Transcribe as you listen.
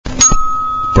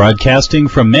Broadcasting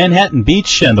from Manhattan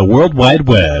Beach and the World Wide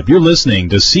Web, you're listening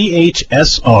to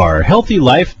CHSR,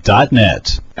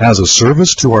 HealthyLife.net. As a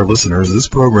service to our listeners, this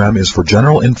program is for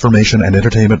general information and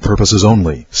entertainment purposes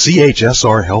only.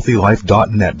 CHSR,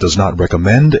 HealthyLife.net does not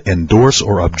recommend, endorse,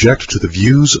 or object to the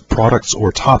views, products,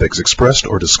 or topics expressed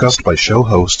or discussed by show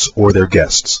hosts or their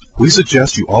guests. We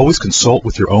suggest you always consult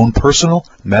with your own personal,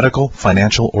 medical,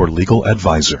 financial, or legal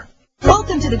advisor.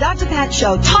 Welcome to the Dr. Pat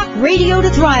Show, talk radio to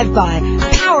thrive by.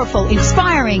 Powerful,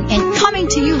 inspiring, and coming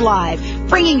to you live,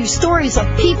 bringing you stories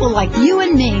of people like you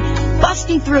and me,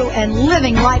 busting through and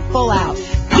living life full out.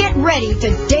 Get ready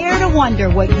to dare to wonder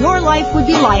what your life would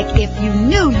be like if you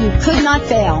knew you could not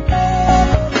fail.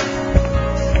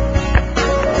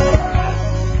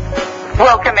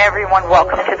 Welcome, everyone.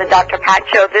 Welcome to the Dr. Pat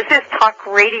Show. This is Talk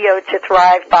Radio to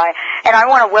Thrive By, and I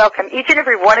want to welcome each and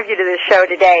every one of you to this show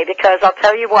today because I'll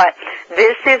tell you what,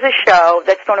 this is a show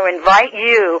that's going to invite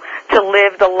you to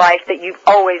live the life that you've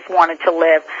always wanted to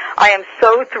live. I am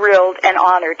so thrilled and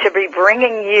honored to be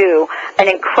bringing you an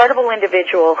incredible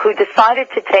individual who decided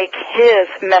to take his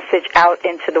message out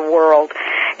into the world.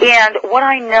 And what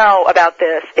I know about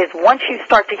this is once you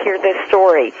start to hear this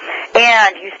story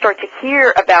and you start to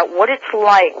hear about what it's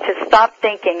like to stop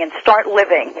thinking and start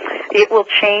living, it will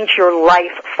change your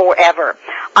life forever.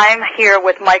 I'm here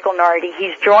with Michael Nardi.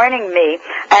 He's joining me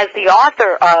as the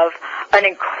author of an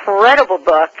incredible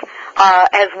book,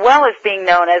 as well as being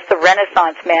known as the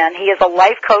Renaissance Man. He is a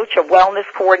life coach, a wellness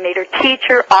coordinator,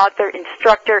 teacher, author,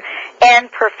 instructor,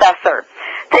 and professor.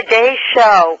 Today's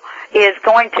show is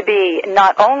going to be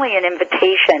not only an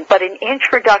invitation, but an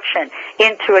introduction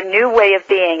into a new way of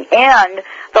being and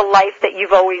the life that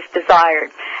you've always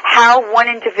desired. How one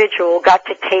individual got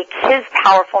to take his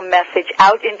powerful message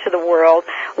out into the world,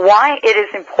 why it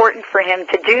is important for him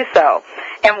to do so,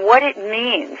 and what it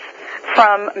means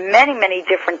from many, many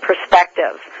different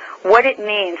perspectives. What it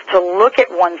means to look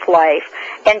at one's life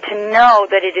and to know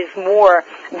that it is more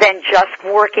than just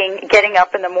working, getting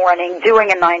up in the morning,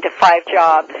 doing a 9-to-5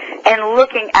 job, and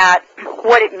looking at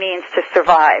what it means to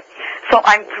survive. So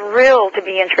I'm thrilled to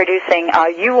be introducing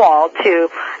you all to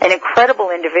an incredible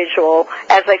individual,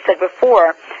 as I said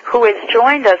before, who has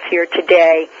joined us here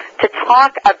today to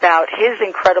talk about his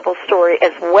incredible story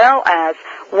as well as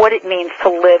what it means to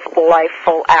live life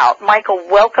full out. Michael,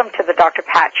 welcome to the Dr.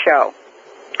 Pat Show.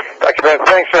 Dr. Pat,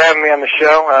 thanks for having me on the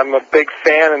show. I'm a big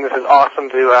fan, and this is awesome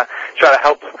to try to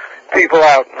help people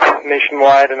out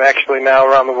nationwide and actually now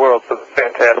around the world, so it's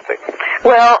fantastic.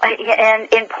 Well,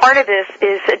 and part of this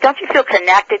is, don't you feel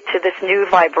connected to this new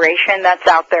vibration that's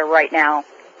out there right now?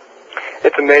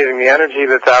 It's amazing. The energy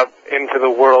that's out into the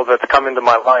world that's come into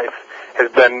my life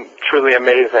has been truly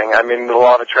amazing. I mean, the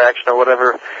law of attraction or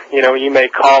whatever, you may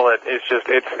call it,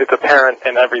 it's apparent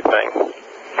in everything.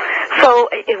 So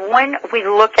when we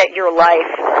look at your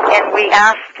life and we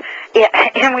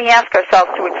ask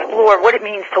ourselves to explore what it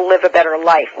means to live a better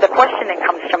life, the question that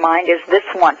comes to mind is this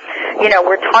one.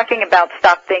 We're talking about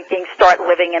stop thinking, start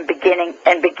living, and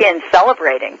begin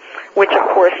celebrating, which of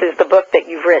course is the book that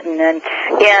you've written.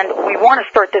 And we want to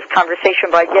start this conversation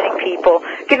by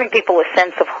giving people a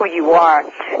sense of who you are.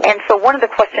 And so one of the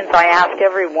questions I ask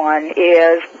everyone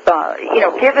is,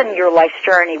 given your life's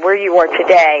journey, where you are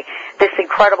today, this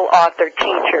incredible author,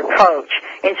 teacher, coach,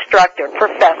 instructor,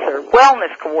 professor,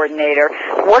 wellness coordinator,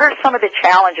 what are some of the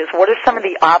challenges, what are some of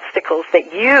the obstacles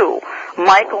that you,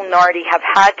 Michael Nardi, have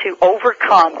had to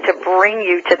overcome to bring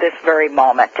you to this very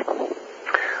moment?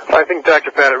 Well, I think, Dr.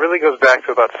 Pat, it really goes back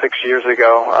to about 6 years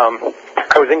ago.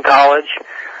 I was in college.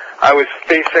 I was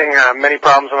facing many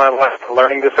problems in my life, a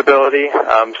learning disability,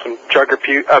 some drug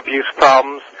abuse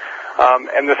problems,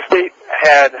 and the state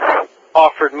had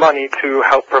offered money to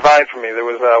help provide for me. There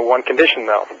was one condition,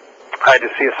 though. I had to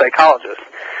see a psychologist.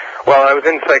 Well, I was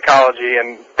in psychology,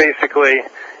 and basically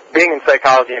being in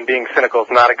psychology and being cynical is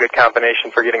not a good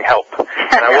combination for getting help.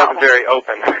 And I wasn't very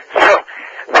open. So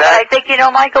I think,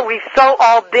 Michael, we've so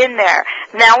all been there.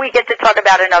 Now we get to talk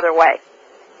about another way.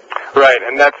 Right,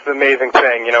 and that's the amazing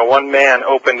thing. One man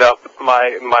opened up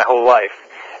my whole life,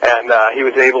 and he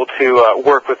was able to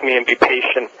work with me and be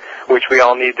patient, which we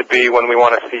all need to be when we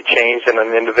want to see change in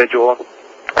an individual.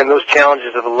 And those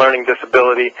challenges of a learning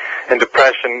disability and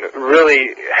depression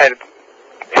really had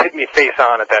hit me face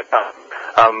on at that time.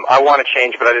 I want to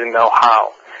change, but I didn't know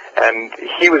how. And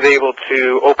he was able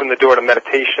to open the door to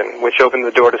meditation, which opened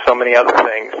the door to so many other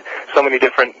things, so many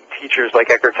different teachers like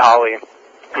Eckhart Tolle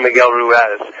and Miguel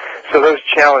Ruiz. So those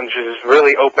challenges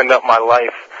really opened up my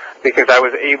life because I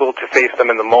was able to face them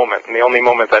in the moment, and the only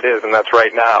moment that is, and that's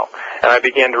right now. And I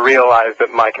began to realize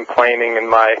that my complaining and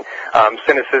my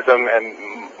cynicism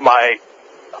and my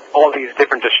all these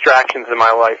different distractions in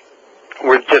my life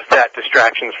were just that,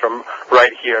 distractions from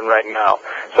right here and right now.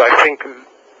 So I think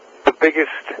the biggest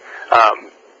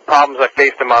problems I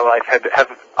faced in my life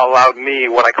have allowed me,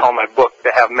 what I call my book,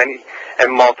 to have many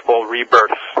and multiple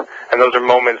rebirths. And those are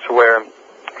moments where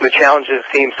the challenges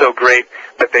seem so great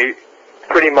that they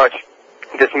pretty much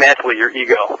dismantle your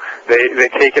ego. They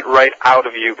take it right out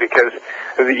of you because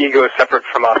the ego is separate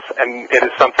from us, and it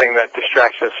is something that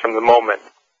distracts us from the moment.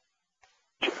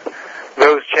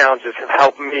 Those challenges have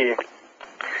helped me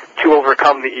to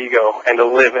overcome the ego and to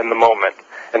live in the moment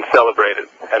and celebrate it,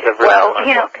 as I've written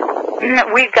in my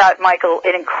book. We've got, Michael,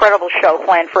 an incredible show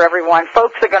planned for everyone.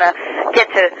 Folks are going to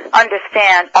get to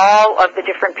understand all of the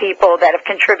different people that have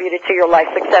contributed to your life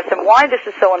success and why this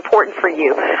is so important for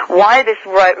you, why this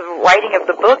writing of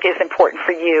the book is important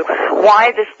for you,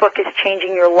 why this book is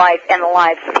changing your life and the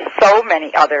lives of so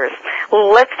many others.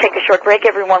 Let's take a short break,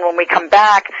 everyone. When we come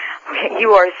back,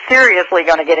 you are seriously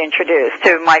going to get introduced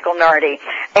to Michael Nardi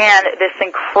and this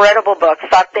incredible book,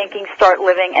 Stop Thinking, Start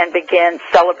Living, and Begin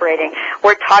Celebrating.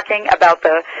 We're talking about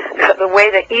the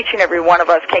way that each and every one of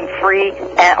us can free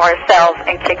ourselves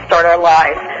and kickstart our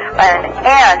lives.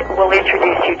 And we'll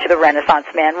introduce you to the Renaissance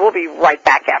Man. We'll be right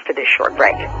back after this short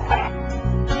break.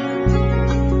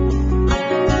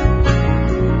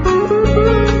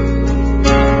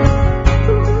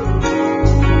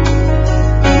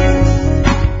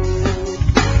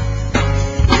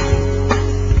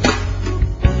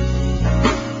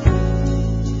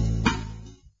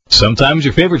 Sometimes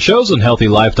your favorite shows on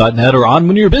HealthyLife.net are on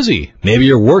when you're busy. Maybe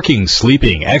you're working,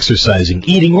 sleeping, exercising,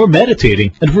 eating, or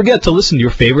meditating, and forget to listen to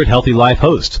your favorite Healthy Life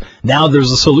hosts. Now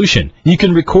there's a solution. You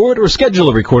can record or schedule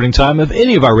a recording time of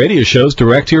any of our radio shows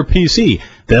direct to your PC.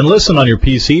 Then listen on your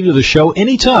PC to the show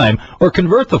anytime, or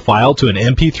convert the file to an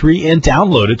MP3 and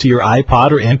download it to your iPod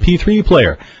or MP3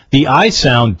 player. The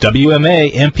iSound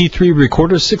WMA MP3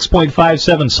 Recorder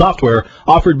 6.57 software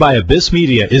offered by Abyss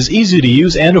Media is easy to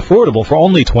use and affordable for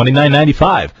only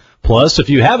 $29.95. Plus, if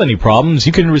you have any problems,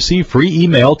 you can receive free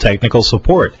email technical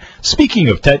support. Speaking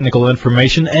of technical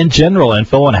information and general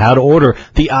info on how to order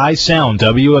the iSound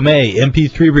WMA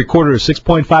MP3 Recorder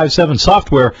 6.57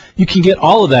 software, you can get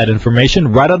all of that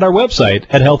information right on our website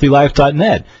at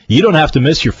HealthyLife.net. You don't have to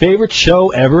miss your favorite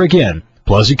show ever again.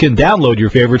 Plus, you can download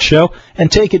your favorite show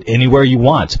and take it anywhere you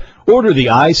want. Order the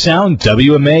iSound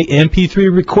WMA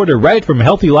MP3 Recorder right from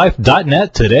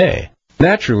HealthyLife.net today.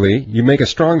 Naturally, you make a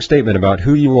strong statement about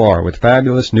who you are with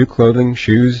fabulous new clothing,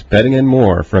 shoes, bedding, and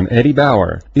more from Eddie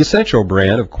Bauer, the essential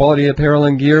brand of quality apparel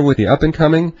and gear with the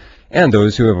up-and-coming and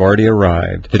those who have already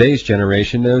arrived. Today's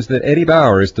generation knows that Eddie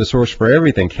Bauer is the source for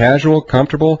everything casual,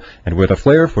 comfortable, and with a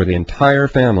flair for the entire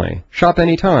family. Shop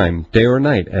anytime, day or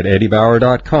night at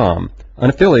EddieBauer.com, an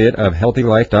affiliate of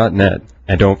HealthyLife.net.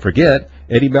 And don't forget,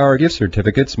 Eddie Bauer gift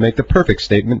certificates make the perfect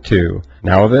statement too.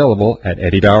 Now available at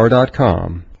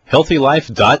EddieBauer.com.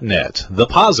 HealthyLife.net, the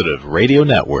positive radio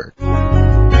network.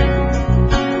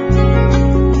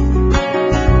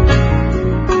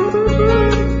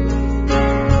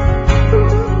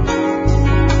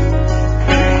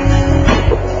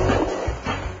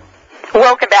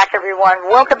 Welcome back, everyone.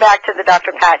 Welcome back to the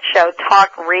Dr. Pat Show,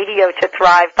 talk radio to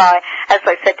thrive by. As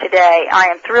I said today, I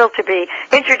am thrilled to be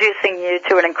introducing you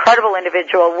to an incredible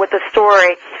individual with a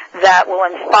story that will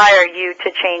inspire you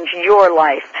to change your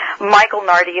life. Michael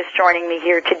Nardi is joining me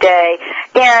here today,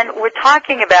 and we're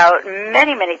talking about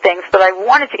many, many things, but I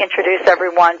wanted to introduce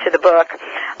everyone to the book,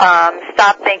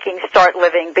 Stop Thinking, Start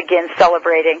Living, Begin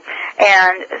Celebrating.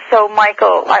 And so,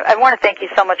 Michael, I want to thank you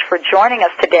so much for joining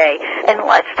us today, and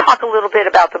let's talk a little bit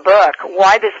about the book,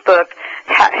 why this book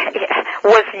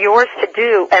was yours to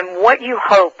do, and what you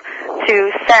hope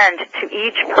to send to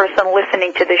each person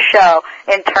listening to this show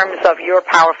in terms of your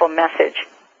powerful message.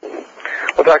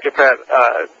 Well, Dr. Pat,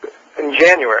 in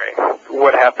January,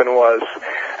 what happened was,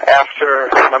 after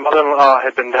my mother-in-law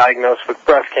had been diagnosed with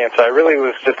breast cancer, I really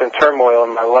was just in turmoil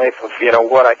in my life of,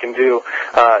 what I can do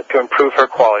to improve her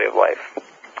quality of life.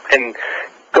 And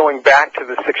going back to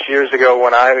the 6 years ago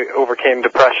when I overcame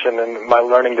depression and my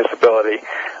learning disability,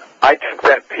 I took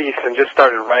that piece and just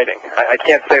started writing. I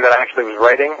can't say that I actually was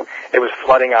writing. It was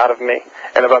flooding out of me.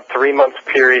 In about 3 months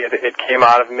period, it came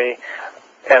out of me.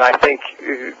 And I think,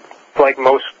 like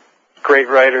most great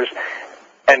writers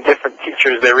and different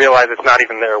teachers, they realize it's not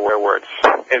even their words.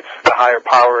 It's the higher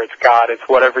power, it's God, it's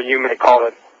whatever you may call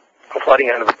it, flooding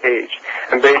out of the page.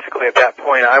 And basically at that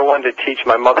point, I wanted to teach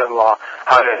my mother-in-law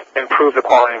how to improve the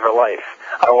quality of her life.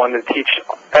 I wanted to teach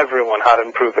everyone how to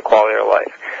improve the quality of their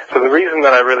life. So the reason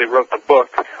that I really wrote the book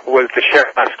was to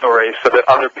share my story so that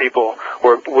other people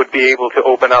would be able to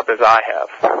open up as I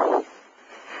have.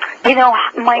 You know,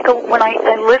 Michael, when I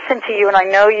listen to you and I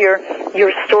know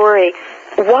your story,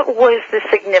 what was the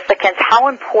significance? How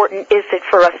important is it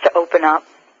for us to open up?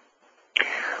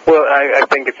 Well, I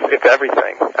think it's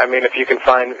everything. I mean, if you can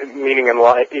find meaning in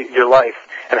your life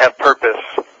and have purpose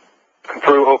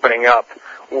through opening up,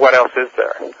 what else is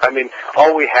there? I mean,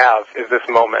 all we have is this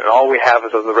moment, and all we have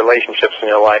is the relationships in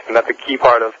your life, and that's a key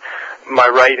part of my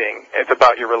writing. It's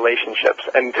about your relationships,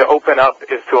 and to open up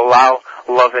is to allow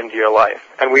love into your life,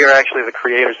 and we are actually the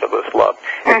creators of this love.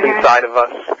 It's inside of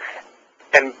us,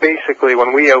 and basically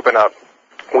when we open up,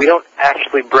 we don't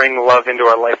actually bring love into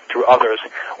our life through others.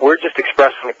 We're just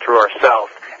expressing it through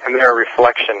ourselves, and they're a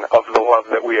reflection of the love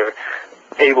that we are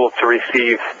able to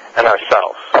receive in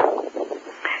ourselves.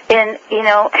 And, you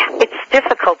know, it's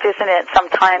difficult, isn't it,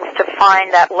 sometimes to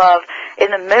find that love in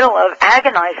the middle of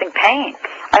agonizing pain.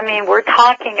 I mean, we're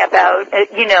talking about,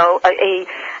 you know, a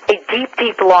deep,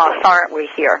 deep loss, aren't we,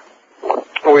 here?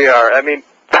 We are. I mean,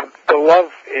 the love,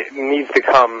 it needs to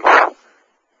come,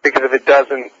 because if it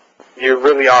doesn't, you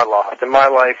really are lost. In my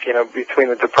life, you know, between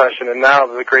the depression and now,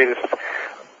 the greatest,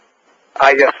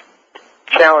 I guess,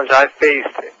 challenge I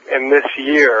faced in this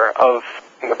year of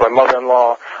my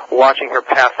mother-in-law, watching her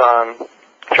pass on,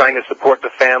 trying to support the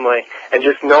family, and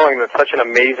just knowing that such an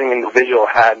amazing individual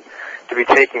had to be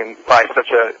taken by such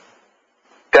a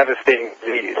devastating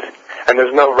disease. And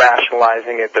there's no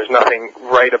rationalizing it. There's nothing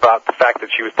right about the fact that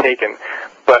she was taken.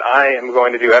 But I am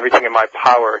going to do everything in my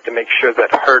power to make sure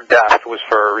that her death was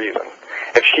for a reason.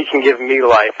 If she can give me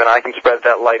life and I can spread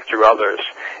that life through others,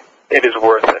 it is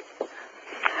worth it.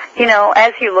 You know,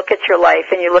 as you look at your life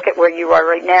and you look at where you are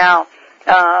right now,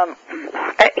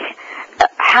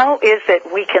 how is it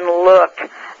we can look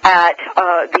at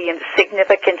the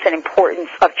significance and importance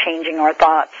of changing our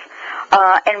thoughts?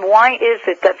 And why is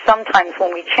it that sometimes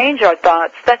when we change our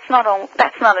thoughts, that's not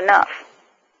enough?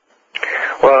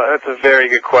 Well, that's a very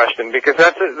good question, because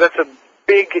that's a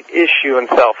big issue in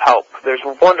self-help. There's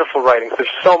wonderful writings. There's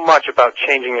so much about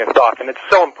changing your thoughts, and it's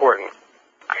so important.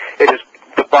 It is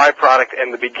the byproduct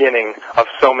and the beginning of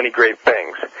so many great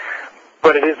things.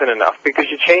 But it isn't enough, because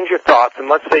you change your thoughts, and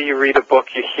let's say you read a book,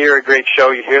 you hear a great show,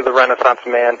 you hear the Renaissance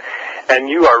Man, and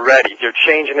you are ready. You're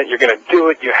changing it, you're going to do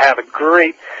it, you have a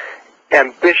great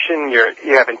ambition,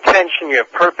 you have intention, you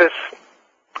have purpose,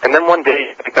 and then one day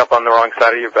you pick up on the wrong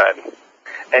side of your bed,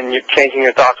 and you're changing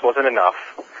your thoughts wasn't enough,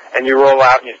 and you roll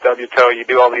out and you stub your toe, you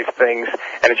do all these things,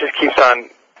 and it just keeps on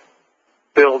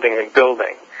building and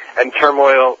building, and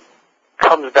turmoil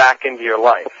comes back into your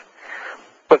life.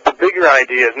 But the bigger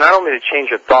idea is not only to change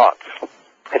your thoughts,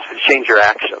 it's to change your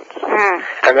actions.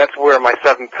 And that's where my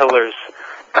 7 pillars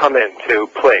come into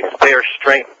place. They are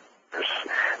strengths.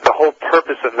 The whole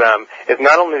purpose of them is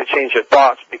not only to change your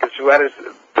thoughts, because that is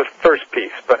the first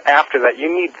piece, but after that you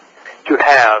need to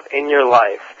have in your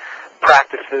life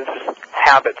practices,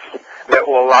 habits that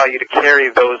will allow you to carry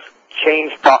those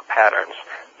changed thought patterns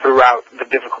throughout the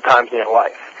difficult times in your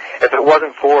life. If it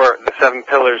wasn't for the 7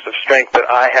 pillars of strength that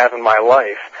I have in my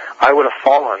life, I would have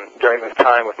fallen during this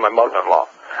time with my mother-in-law.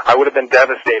 I would have been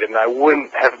devastated, and I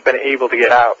wouldn't have been able to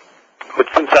get out. But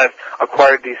since I've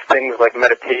acquired these things like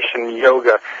meditation,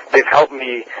 yoga, they've helped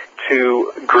me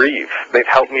to grieve. They've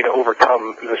helped me to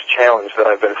overcome this challenge that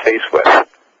I've been faced with.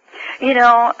 You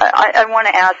know, I want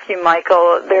to ask you,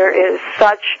 Michael, there is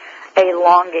such a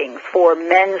longing for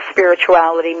men's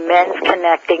spirituality, men's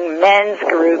connecting, men's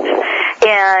groups.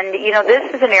 And, you know,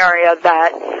 this is an area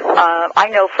that I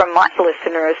know from my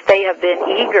listeners, they have been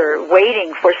eager,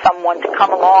 waiting for someone to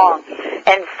come along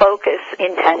and focus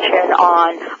intention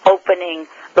on opening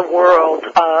the world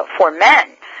for men.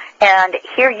 And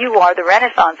here you are, the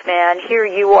Renaissance Man. Here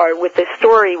you are with the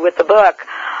story, with the book.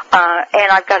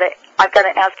 And I've got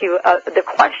to ask you the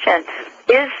question: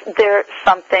 is there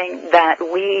something that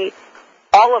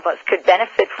all of us, could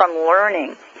benefit from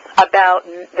learning about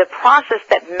the process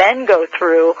that men go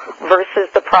through versus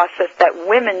the process that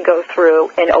women go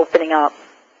through in opening up?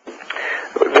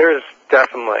 There is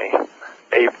definitely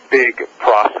a big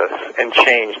process and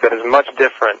change that is much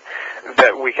different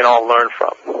that we can all learn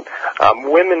from.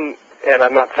 Women, and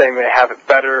I'm not saying they have it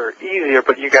better or easier,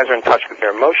 but you guys are in touch with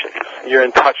your emotions. You're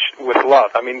in touch with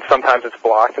love. I mean, sometimes it's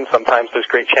blocked, and sometimes there's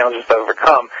great challenges to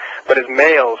overcome. But as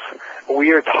males,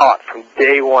 we are taught from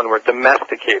day one, we're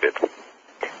domesticated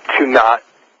to not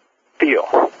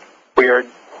feel. We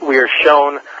are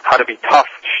shown how to be tough,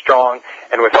 strong,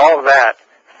 and with all of that,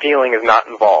 feeling is not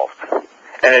involved.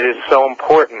 And it is so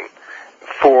important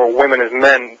for women as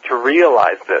men to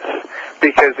realize this,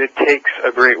 because it takes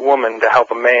a great woman to help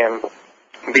a man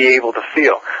be able to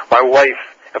feel. My wife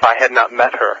if I had not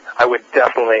met her, I would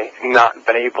definitely not have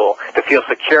been able to feel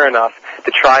secure enough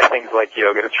to try things like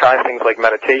yoga, to try things like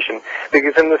meditation,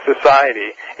 because in this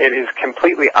society, it is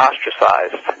completely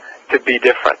ostracized to be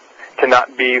different, to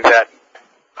not be that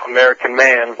American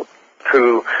man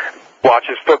who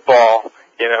watches football,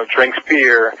 drinks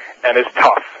beer, and is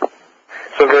tough.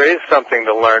 So there is something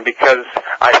to learn, because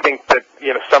I think that,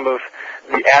 some of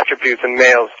the attributes in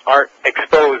males aren't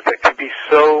exposed that could be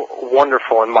so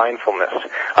wonderful in mindfulness.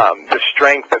 The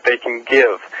strength that they can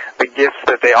give, the gifts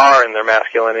that they are in their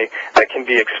masculinity that can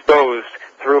be exposed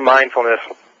through mindfulness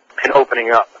and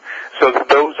opening up. So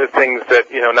those are things that,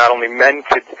 not only men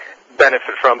could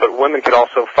benefit from, but women could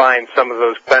also find some of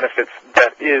those benefits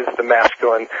that is the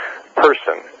masculine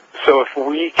person. So if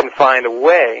we can find a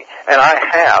way, and I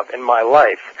have in my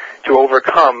life, to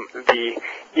overcome the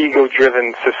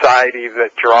ego-driven society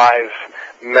that drives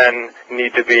men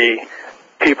need to be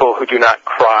people who do not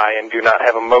cry and do not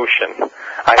have emotion,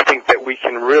 I think that we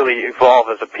can really evolve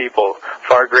as a people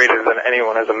far greater than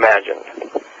anyone has imagined.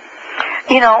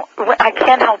 I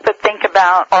can't help but think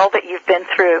about all that you've been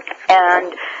through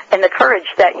and the courage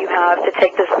that you have to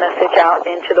take this message out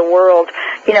into the world.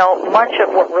 Much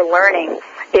of what we're learning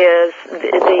is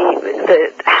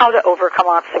the how to overcome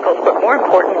obstacles, but more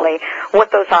importantly,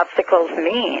 what those obstacles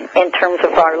mean in terms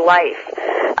of our life.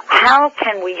 How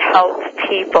can we help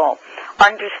people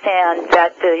understand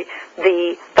that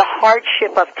the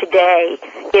hardship of today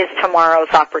is tomorrow's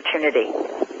opportunity?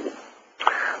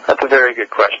 That's a very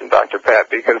good question, Dr. Pat,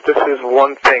 because this is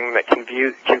one thing that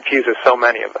confuses so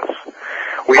many of us.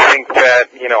 We think that,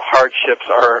 hardships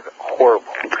are horrible.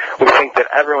 We think that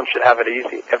everyone should have it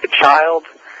easy. If a child,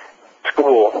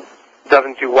 school,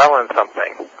 doesn't do well in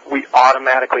something, we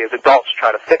automatically, as adults,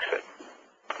 try to fix it.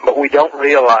 But we don't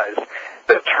realize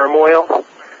that turmoil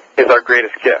is our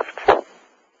greatest gift,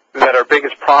 that our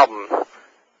biggest problem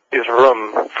is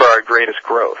room for our greatest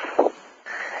growth.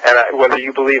 And whether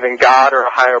you believe in God or a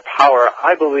higher power,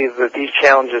 I believe that these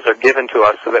challenges are given to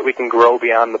us so that we can grow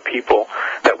beyond the people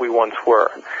that we once were,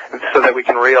 so that we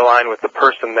can realign with the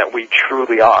person that we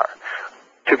truly are,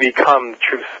 to become the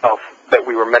true self that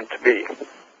we were meant to be.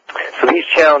 So these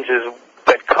challenges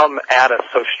that come at us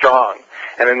so strong,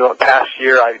 and in the past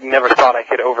year I never thought I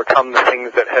could overcome the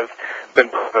things that have been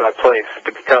put in my place,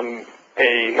 to become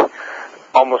a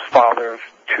almost father of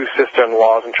 2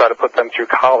 sister-in-laws and try to put them through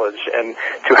college, and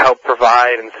to help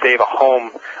provide and save a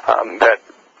home that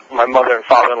my mother and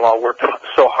father-in-law worked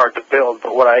so hard to build.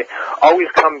 But what I always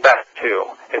come back to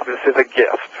is this is a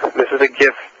gift. This is a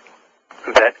gift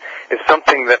that is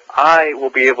something that I will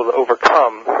be able to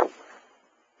overcome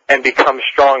and become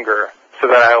stronger, so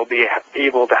that I will be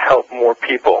able to help more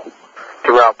people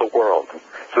throughout the world,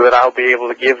 so that I'll be able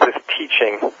to give this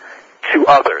teaching to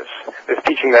others, this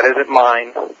teaching that isn't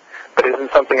mine, but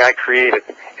isn't something I created.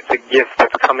 It's a gift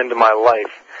that's come into my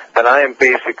life, that I am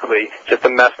basically just a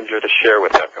messenger to share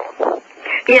with everyone.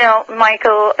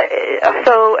 Michael,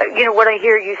 so, what I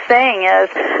hear you saying is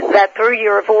that through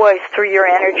your voice, through your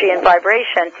energy and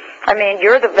vibration,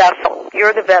 you're the vessel.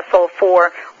 You're the vessel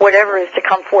for whatever is to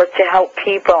come forth to help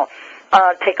people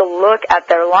take a look at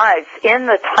their lives. In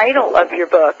the title of your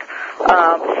book,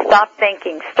 Stop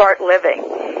Thinking, Start Living,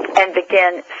 and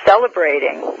Begin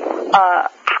Celebrating,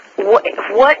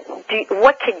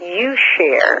 what can you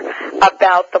share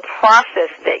about the process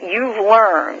that you've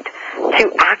learned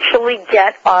to actually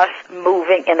get us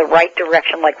moving in the right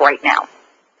direction, like right now?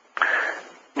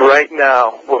 Right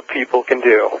now, what people can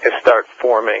do is start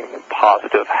forming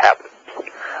positive habits.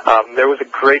 There was a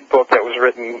great book that was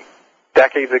written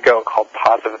decades ago called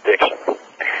Positive Addiction.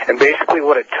 And basically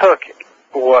what it took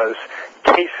was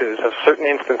cases of certain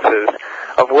instances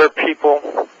of where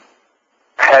people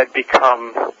had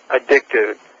become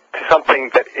addicted to something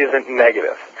that isn't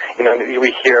negative.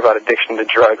 We hear about addiction to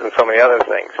drugs and so many other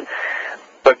things.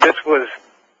 But this was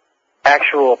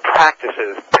actual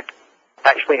practices that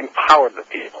actually empowered the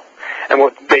people. And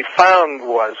what they found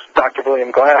was, Dr.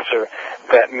 William Glasser,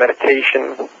 that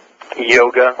meditation,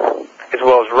 yoga, as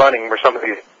well as running were some of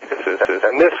these practices.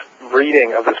 And this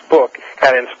reading of this book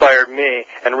kind of inspired me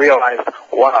and realized,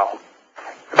 wow,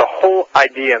 the whole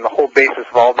idea and the whole basis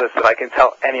of all this that I can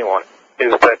tell anyone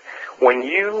is that when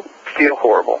you feel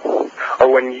horrible,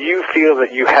 or when you feel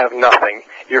that you have nothing,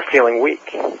 you're feeling weak.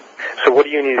 So what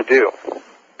do you need to do?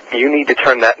 You need to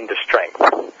turn that into strength.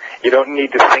 You don't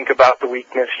need to think about the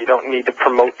weakness. You don't need to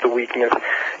promote the weakness.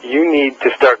 You need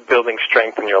to start building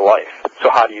strength in your life. So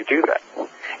how do you do that?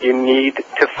 You need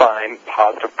to find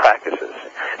positive practices.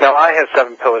 Now, I have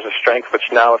 7 pillars of strength, which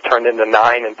now have turned into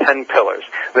 9 and 10 pillars.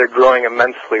 They're growing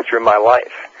immensely through my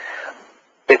life.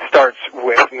 It starts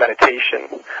with meditation.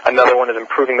 Another one is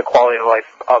improving the quality of life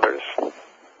of others.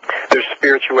 There's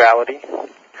spirituality.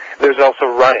 There's also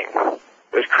running.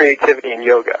 There's creativity and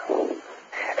yoga.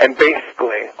 And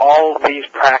basically, all these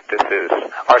practices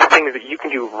are things that you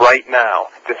can do right now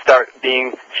to start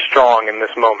being strong in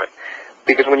this moment.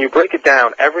 Because when you break it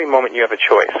down, every moment you have a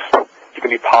choice. You can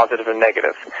be positive or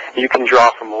negative. You can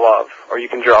draw from love, or you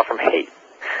can draw from hate.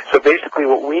 So basically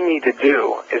what we need to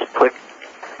do is put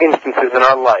instances in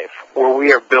our life where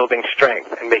we are building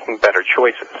strength and making better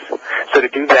choices. So to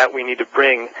do that, we need to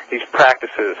bring these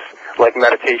practices like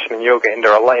meditation and yoga into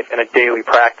our life in a daily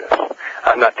practice.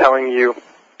 I'm not telling you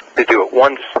to do it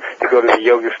once, to go to the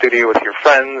yoga studio with your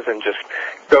friends and just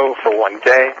go for one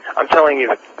day. I'm telling you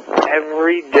that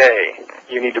every day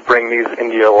you need to bring these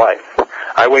into your life.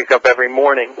 I wake up every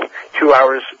morning 2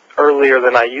 hours earlier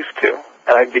than I used to,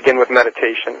 and I begin with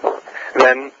meditation.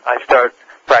 Then I start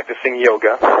practicing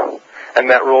yoga, and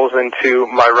that rolls into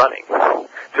my running.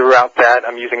 Throughout that,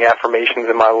 I'm using affirmations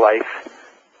in my life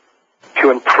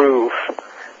to improve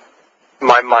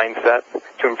my mindset,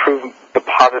 to improve the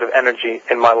positive energy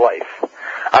in my life.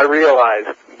 I realize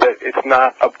that it's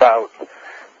not about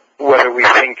whether we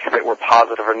think that we're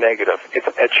positive or negative. It's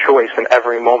a choice in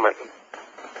every moment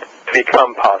to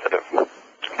become positive,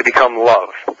 to become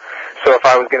love. So if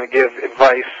I was going to give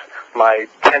advice, my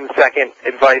 10-second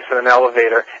advice in an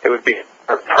elevator, it would be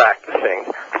practicing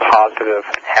positive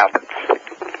habits.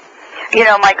 You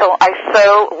know, Michael, I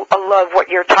so love what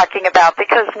you're talking about,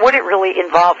 because what it really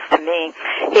involves to me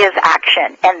is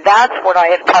action. And that's what I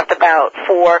have talked about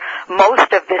for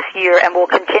most of this year and will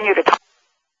continue to talk.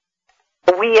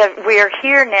 We are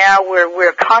here now where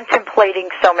we're contemplating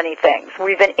so many things.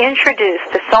 We've been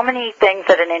introduced to so many things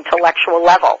at an intellectual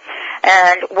level.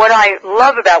 And what I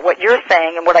love about what you're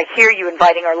saying and what I hear you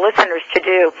inviting our listeners to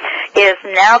do is,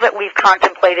 now that we've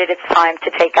contemplated, it's time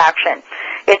to take action.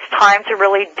 It's time to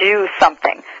really do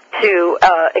something, to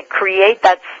create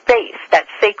that space, that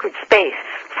sacred space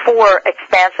for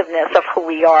expansiveness of who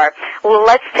we are. Well,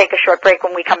 let's take a short break.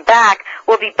 When we come back,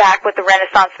 we'll be back with the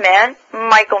Renaissance Man,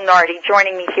 Michael Nardi,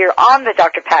 joining me here on the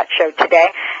Dr. Pat Show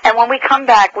today. And when we come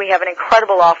back, we have an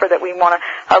incredible offer that we want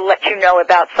to let you know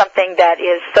about, something that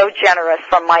is so generous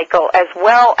from Michael, as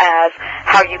well as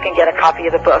how you can get a copy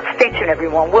of the book. Stay tuned,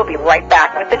 everyone. We'll be right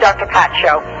back with the Dr. Pat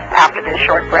Show after this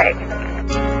short break.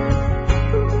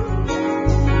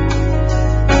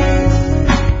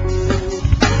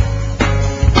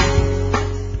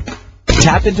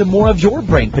 Tap into more of your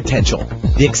brain potential.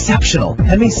 The exceptional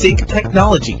Hemisync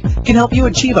technology can help you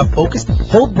achieve a focused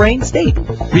whole brain state.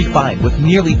 Refined with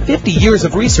nearly 50 years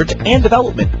of research and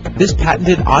development, this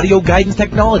patented audio guidance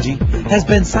technology has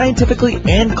been scientifically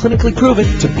and clinically proven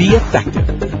to be effective.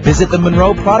 Visit the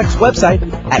Monroe Products website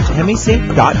at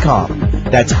hemisync.com.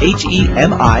 That's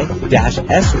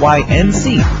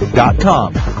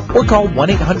HEMI-SYNC.com. Or call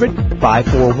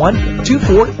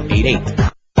 1-800-541-2488.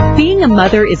 Being a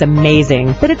mother is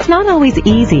amazing, but it's not always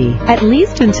easy, at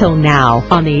least until now,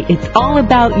 on the It's All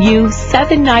About You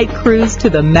 7-night cruise to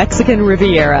the Mexican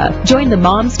Riviera. Join the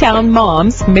Momstown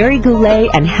Moms, Mary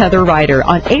Goulet and Heather Ryder,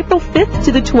 on April 5th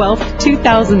to the 12th,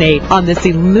 2008, on this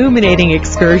illuminating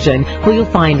excursion, where you'll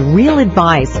find real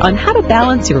advice on how to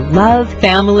balance your love,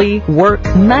 family, work,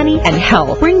 money, and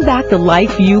health. Bring back the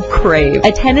life you crave.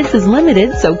 Attendance is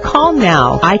limited, so call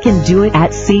now.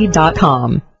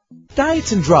 icandoitatc.com.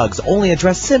 Diets and drugs only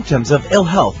address symptoms of ill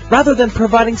health rather than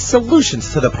providing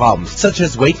solutions to the problems, such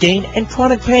as weight gain and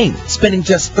chronic pain. Spending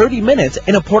just 30 minutes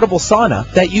in a portable sauna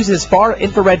that uses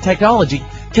far-infrared technology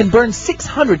can burn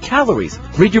 600 calories,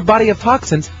 rid your body of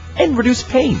toxins, and reduce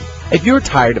pain. If you're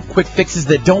tired of quick fixes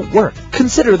that don't work,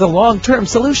 consider the long-term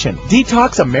solution.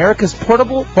 Detox America's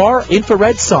portable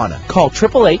far-infrared sauna. Call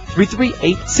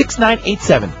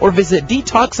 888-338-6987 or visit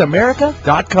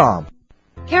detoxamerica.com.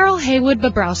 Carol Haywood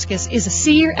Bobrowskis is a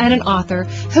seer and an author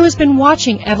who has been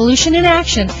watching evolution in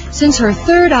action since her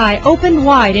third eye opened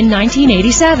wide in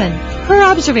 1987. Her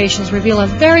observations reveal a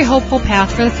very hopeful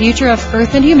path for the future of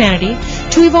Earth and humanity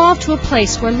to evolve to a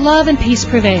place where love and peace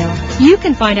prevail. You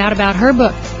can find out about her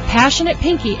book, Passionate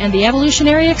Pinky and the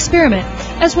Evolutionary Experiment,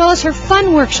 as well as her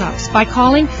fun workshops by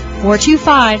calling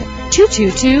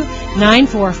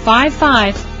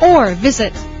 425-222-9455 or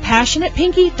visit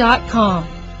passionatepinky.com.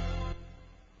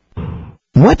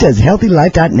 What does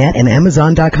HealthyLife.net and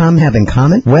Amazon.com have in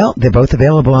common? Well, they're both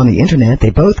available on the Internet. They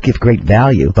both give great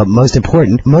value. But most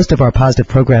important, most of our positive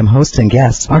program hosts and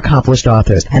guests are accomplished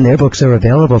authors, and their books are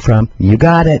available from, you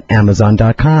got it,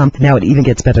 Amazon.com. Now, it even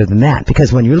gets better than that,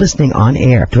 because when you're listening on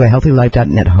air to a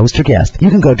HealthyLife.net host or guest, you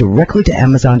can go directly to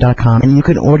Amazon.com, and you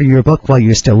can order your book while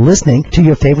you're still listening to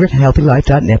your favorite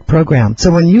HealthyLife.net program.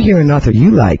 So when you hear an author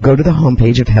you like, go to the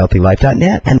homepage of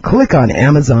HealthyLife.net and click on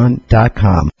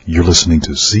Amazon.com. You're listening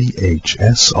to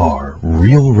CHSR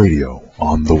Real Radio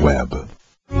on the web.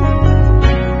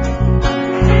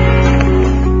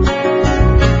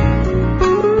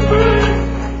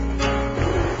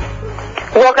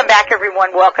 Welcome back,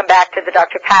 everyone. Welcome back to the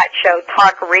Dr. Pat Show,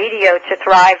 talk radio to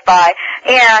thrive by.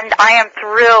 And I am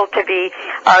thrilled to be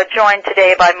joined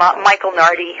today by Michael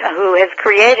Nardi, who has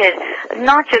created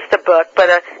not just a book, but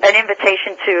an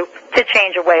invitation to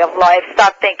change a way of life.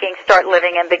 Stop thinking, start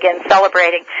living, and begin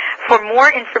celebrating. For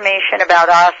more information about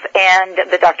us and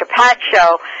the Dr. Pat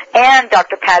Show and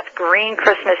Dr. Pat's Green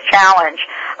Christmas Challenge,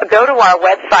 go to our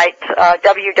website,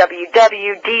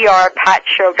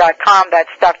 www.drpatshow.com. That's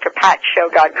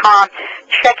drpatshow.com.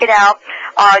 Check it out.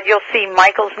 You'll see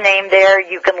Michael's name there.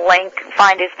 You can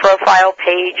find his profile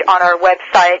page on our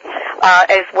website,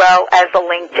 as well as a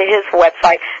link to his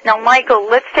website. Now, Michael,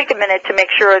 let's take a minute to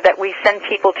make sure that we send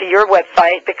people to your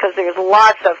website, because there's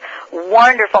lots of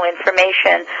wonderful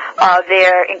information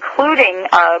there, including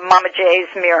Mama J's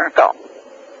Miracle.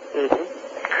 Mm-hmm.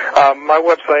 My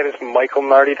website is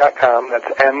michaelnardi.com. That's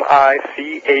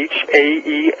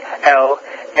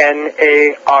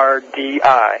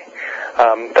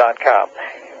MichaelNardi.com.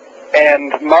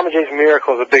 And Mama J's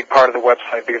Miracle is a big part of the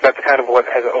website, because that's kind of what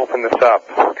has opened this up.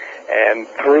 And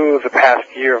through the past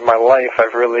year of my life,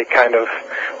 I've really kind of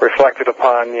reflected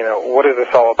upon, what is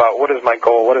this all about? What is my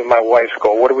goal? What is my wife's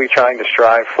goal? What are we trying to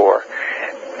strive for?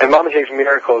 And Mama J's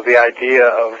Miracle is the idea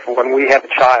of when we have a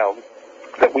child,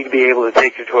 that we'd be able to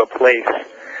take her to a place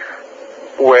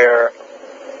where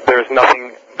there's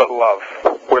nothing but love,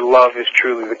 where love is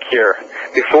truly the cure.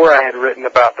 Before I had written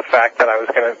about the fact that I was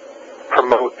going to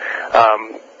promote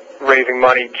raising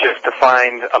money just to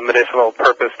find a medicinal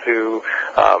purpose to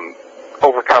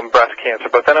overcome breast cancer.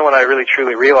 But then when I really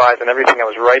truly realized, and everything I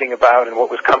was writing about and what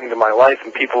was coming to my life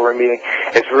and people were meeting,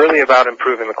 it's really about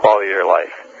improving the quality of your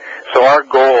life. So our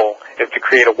goal is to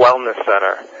create a wellness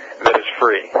center that is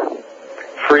free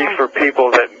for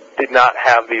people that did not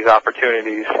have these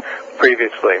opportunities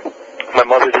previously. My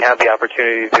mother didn't have the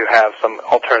opportunity to have some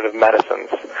alternative medicines,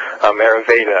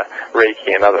 Ayurveda,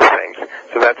 Reiki, and other things.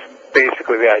 So that's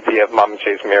basically the idea of Mama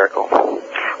J's Miracle.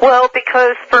 Well,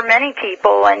 because for many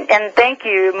people, and thank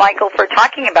you, Michael, for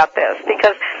talking about this,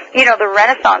 because, the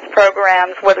Renaissance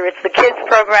programs, whether it's the kids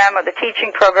program or the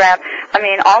teaching program,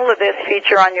 all of this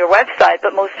feature on your website,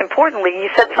 but most importantly, you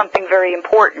said something very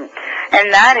important,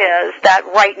 and that is that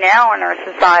right now in our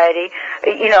society,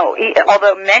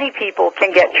 although many people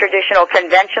can get traditional,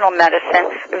 conventional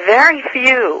medicine, very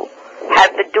few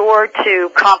have the door to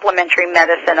complementary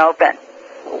medicine open.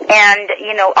 And,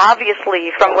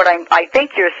 obviously, from what I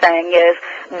think you're saying is,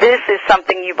 this is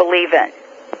something you believe in.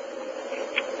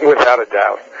 Without a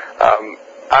doubt.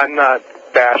 I'm not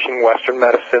bashing Western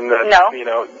medicine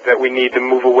that we need to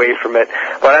move away from it.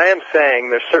 But I am saying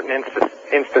there's certain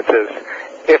instances,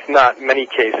 if not many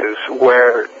cases,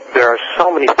 where there are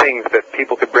so many things that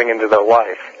people could bring into their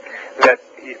life that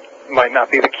might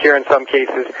not be the cure in some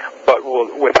cases, but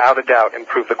will, without a doubt,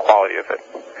 improve the quality of it.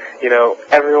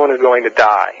 Everyone is going to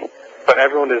die, but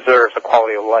everyone deserves a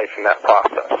quality of life in that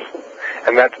process.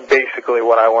 And that's basically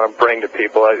what I want to bring to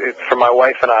people. For my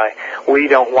wife and I, we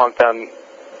don't want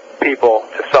people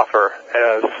to suffer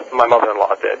as my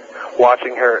mother-in-law did,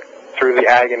 watching her through the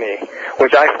agony,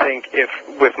 which I think if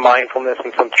with mindfulness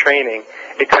and some training,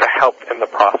 it could have helped in the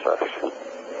process.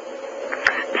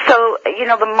 So,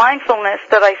 the mindfulness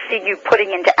that I see you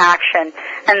putting into action,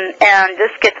 and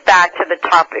this gets back to the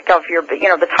topic of your,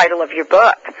 the title of your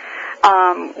book.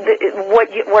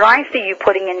 What I see you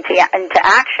putting into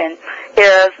action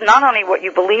is not only what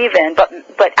you believe in, but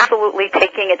absolutely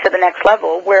taking it to the next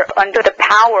level, where under the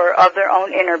power of their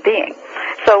own inner being.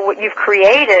 So what you've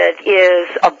created is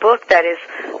a book that is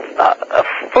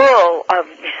full of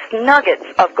nuggets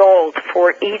of gold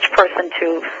for each person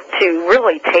to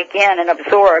really take in and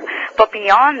absorb. But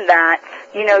beyond that,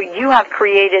 you have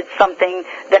created something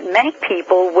that many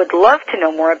people would love to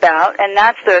know more about, and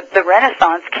that's the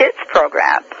Renaissance Kids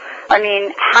program.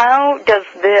 How does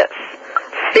this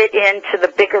fit into the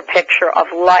bigger picture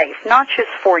of life, not just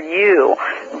for you,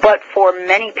 but for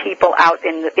many people out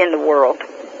in the world?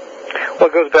 Well,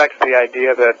 it goes back to the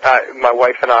idea that my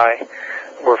wife and I,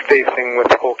 we're facing with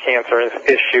the whole cancer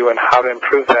issue and how to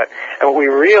improve that. And what we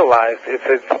realized is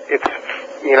it's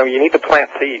you need to plant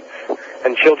seeds,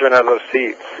 and children are those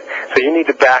seeds. So you need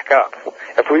to back up.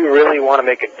 If we really want to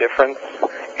make a difference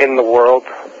in the world,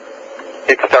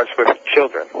 it starts with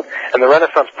children. And the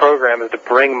Renaissance program is to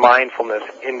bring mindfulness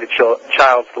into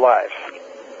child's lives.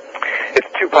 It's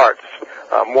two parts,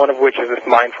 one of which is this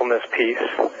mindfulness piece,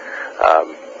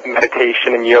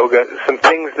 meditation and yoga, some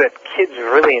things that kids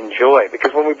really enjoy.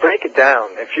 Because when we break it down,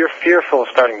 if you're fearful of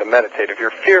starting to meditate, if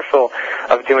you're fearful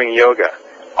of doing yoga,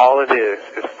 all it is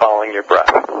following your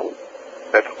breath.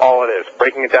 That's all it is.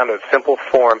 Breaking it down to a simple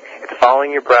form, it's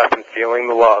following your breath and feeling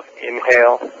the love.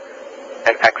 Inhale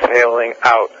and exhaling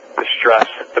out the stress,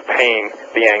 the pain,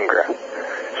 the anger.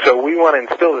 So we want to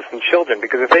instill this in children,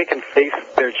 because if they can face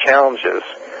their challenges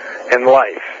in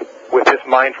life with this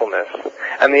mindfulness,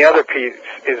 and the other piece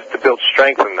is to build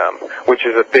strength in them, which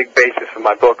is a big basis of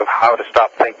my book of how to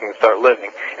stop thinking and start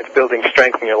living. It's building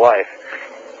strength in your life.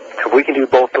 If we can do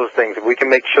both those things, if we can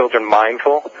make children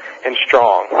mindful and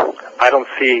strong, I don't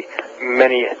see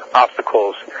many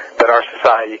obstacles that our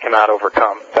society cannot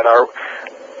overcome, that our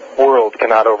world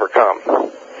cannot overcome.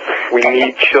 We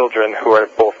need children who are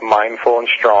both mindful and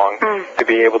strong to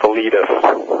be able to lead us.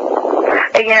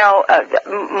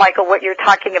 Michael, what you're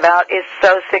talking about is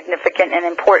so significant and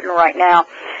important right now.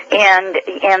 And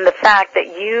the fact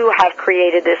that you have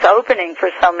created this opening for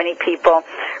so many people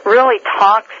really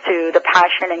talks to the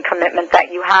passion and commitment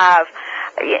that you have.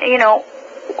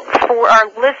 For our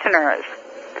listeners,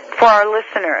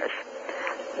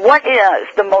 what is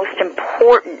the most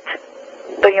important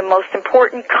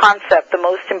concept, the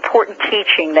most important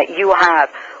teaching that you have?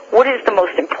 What is the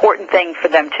most important thing for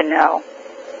them to know?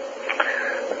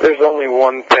 There's only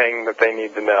one thing that they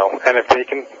need to know, and if they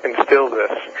can instill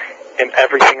this in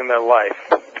everything in their life,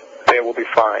 they will be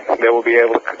fine. They will be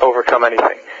able to overcome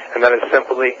anything, and that is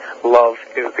simply love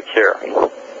is the cure.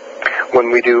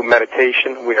 When we do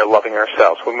meditation, we are loving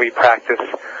ourselves. When we practice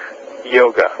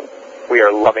yoga, we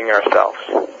are loving ourselves.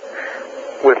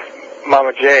 With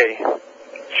Mama J,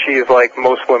 she is like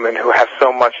most women who have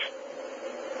so many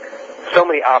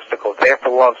obstacles. They have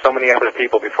to love so many other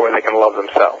people before they can love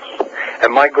themselves.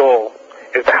 And my goal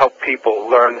is to help people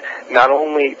learn not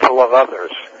only to love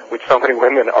others, which so many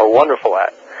women are wonderful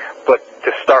at, but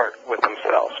to start with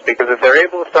themselves. Because if they're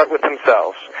able to start with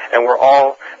themselves, and we're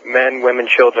all men, women,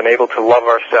 children able to love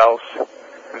ourselves,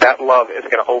 that love is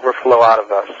going to overflow out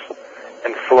of us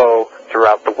and flow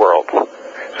throughout the world.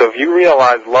 So if you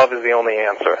realize love is the only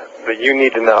answer that you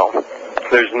need to know,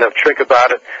 there's no trick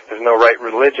about it, there's no right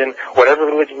religion. Whatever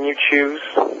religion you choose,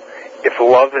 if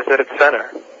love is at its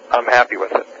center, I'm happy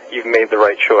with it. You've made the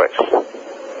right choice.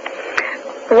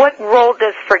 What role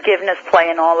does forgiveness play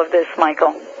in all of this,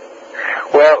 Michael?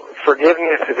 Well,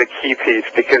 forgiveness is a key piece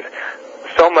because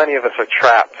so many of us are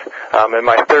trapped. In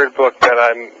my third book that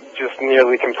I'm just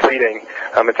nearly completing,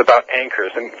 it's about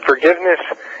anchors. And forgiveness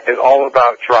is all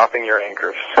about dropping your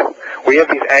anchors. We have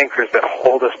these anchors that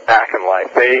hold us back in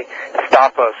life. They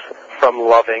stop us from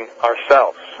loving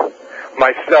ourselves.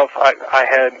 Myself, I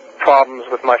had problems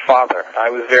with my father. I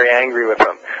was very angry with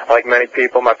him. Like many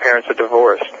people, my parents are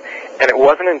divorced. And it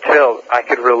wasn't until I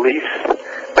could release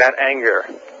that anger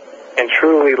and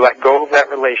truly let go of that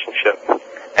relationship,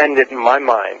 end it in my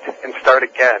mind, and start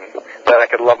again, that I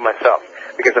could love myself.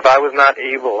 Because if I was not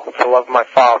able to love my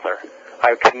father,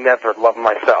 I could never love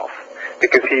myself.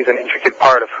 Because he's an intricate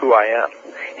part of who I am.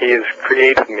 He has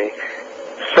created me.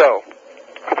 So,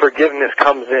 forgiveness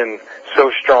comes in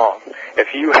so strong.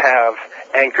 If you have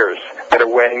anchors that are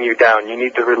weighing you down, you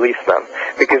need to release them.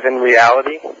 Because in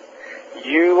reality,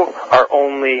 you are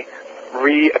only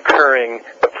reoccurring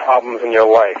the problems in your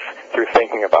life through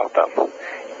thinking about them.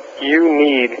 You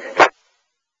need,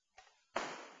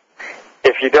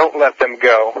 if you don't let them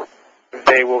go,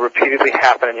 they will repeatedly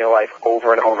happen in your life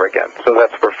over and over again. So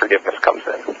that's where forgiveness comes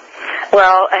in.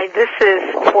 Well, this is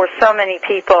for so many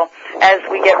people as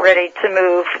we get ready to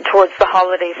move towards the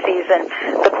holiday season.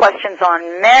 The questions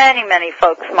on many, many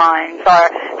folks' minds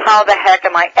are, how the heck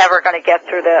am I ever going to get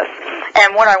through this?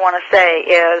 And what I want to say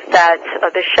is that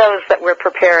the shows that we're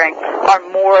preparing are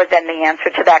more than the answer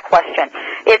to that question.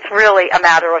 It's really a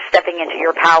matter of stepping into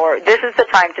your power. This is the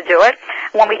time to do it.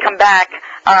 When we come back,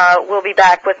 we'll be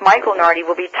back with Michael Nardi.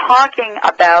 We'll be talking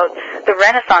about the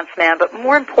Renaissance Man, but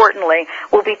more importantly,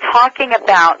 we'll be talking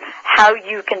about how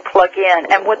you can plug in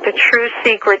and what the true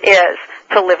secret is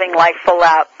to living life full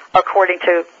out, according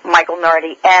to Michael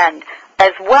Nardi, and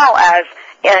as well as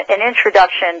an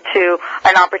introduction to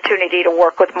an opportunity to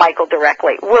work with Michael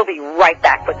directly. We'll be right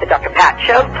back with the Dr. Pat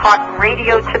Show, talk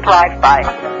radio to thrive by.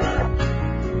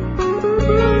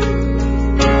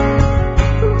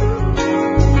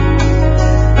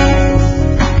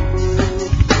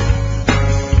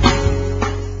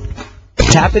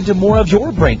 Tap into more of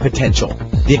your brain potential.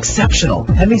 The exceptional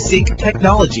HemiSync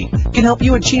technology can help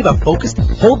you achieve a focused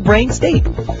whole brain state.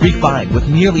 Refined with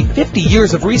nearly 50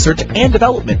 years of research and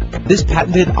development, this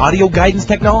patented audio guidance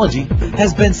technology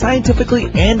has been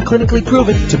scientifically and clinically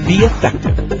proven to be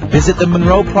effective. Visit the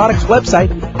Monroe Products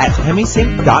website at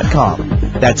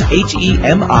HemiSync.com. That's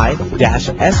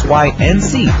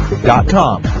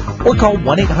HEMI-SYNC.com. Or call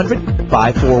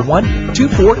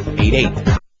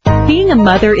 1-800-541-2488. Being a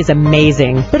mother is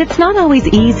amazing, but it's not always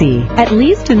easy, at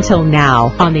least until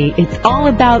now, on the It's All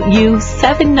About You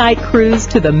 7-night cruise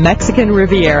to the Mexican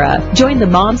Riviera. Join the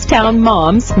Momstown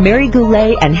Moms, Mary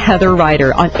Goulet and Heather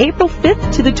Ryder, on April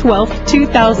 5th to the 12th,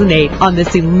 2008, on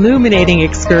this illuminating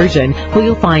excursion, where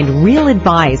you'll find real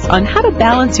advice on how to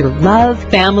balance your love,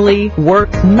 family,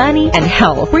 work, money, and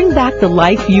health. Bring back the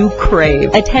life you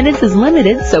crave. Attendance is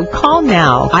limited, so call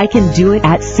now.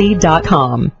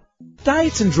 ICanDoItAtSea.com.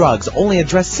 Diets and drugs only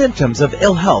address symptoms of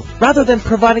ill health rather than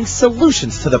providing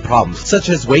solutions to the problems, such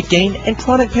as weight gain and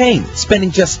chronic pain. Spending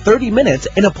just 30 minutes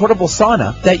in a portable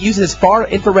sauna that uses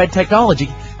far-infrared technology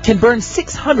can burn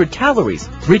 600 calories,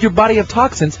 rid your body of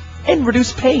toxins, and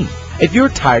reduce pain. If you're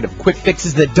tired of quick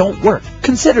fixes that don't work,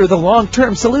 consider the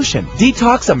long-term solution.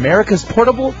 Detox America's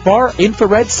portable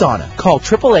far-infrared sauna. Call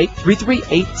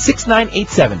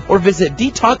 888-338-6987 or visit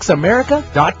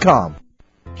detoxamerica.com.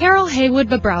 Carol Haywood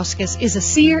Bobrowskis is a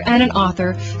seer and an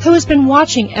author who has been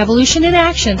watching evolution in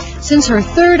action since her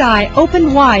third eye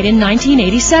opened wide in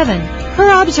 1987.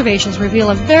 Her observations reveal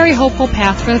a very hopeful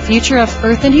path for the future of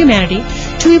Earth and humanity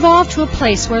to evolve to a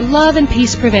place where love and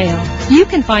peace prevail. You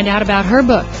can find out about her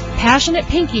book, Passionate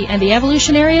Pinky and the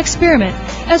Evolutionary Experiment,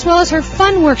 as well as her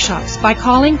fun workshops by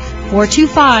calling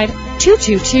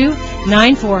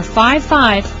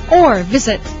 425-222-9455 or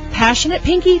visit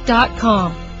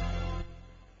passionatepinky.com.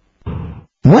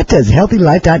 What does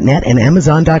HealthyLife.net and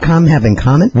Amazon.com have in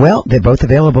common? Well, they're both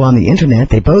available on the Internet.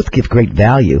 They both give great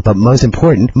value. But most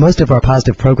important, most of our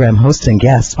positive program hosts and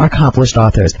guests are accomplished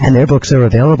authors, and their books are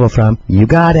available from, you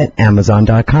got it,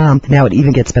 Amazon.com. Now, it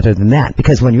even gets better than that,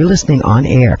 because when you're listening on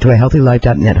air to a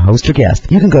HealthyLife.net host or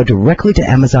guest, you can go directly to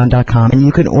Amazon.com, and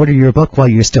you can order your book while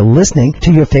you're still listening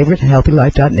to your favorite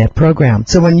HealthyLife.net program.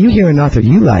 So when you hear an author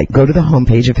you like, go to the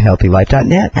homepage of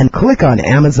HealthyLife.net and click on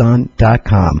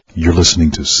Amazon.com. You're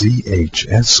listening to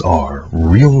CHSR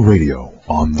Real Radio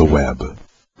on the web.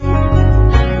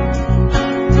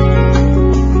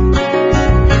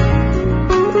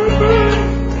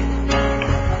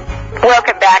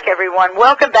 Welcome back, everyone.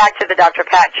 Welcome back to the Dr.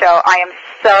 Pat Show. I am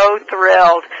so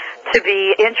thrilled to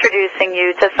be introducing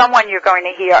you to someone you're going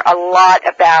to hear a lot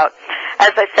about.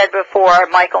 As I said before,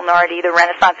 Michael Nardi, the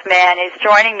Renaissance Man, is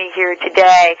joining me here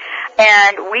today,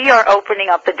 and we are opening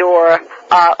up the door,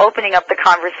 opening up the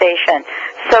conversation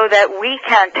so that we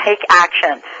can take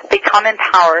action, become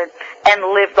empowered, and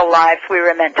live the lives we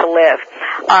were meant to live.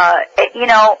 You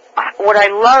know, what I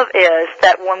love is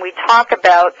that when we talk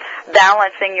about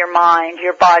balancing your mind,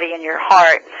 your body, and your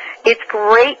heart, it's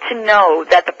great to know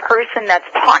that the person that's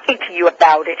talking to you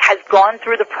about it has gone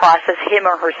through the process, him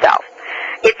or herself.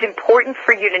 It's important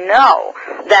for you to know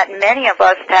that many of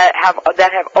us that have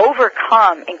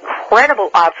overcome incredible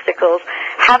obstacles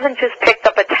haven't just picked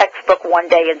up a textbook one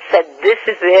day and said, this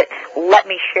is it, let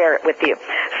me share it with you.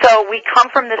 So we come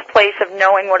from this place of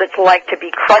knowing what it's like to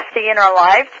be crusty in our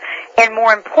lives, and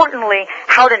more importantly,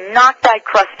 how to knock that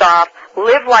crust off,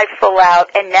 live life full out,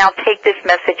 and now take this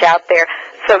message out there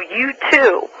so you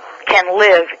too can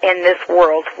live in this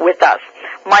world with us.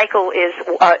 Michael is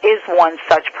one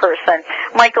such person.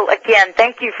 Michael, again,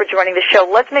 thank you for joining the show.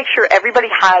 Let's make sure everybody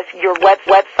has your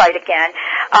website again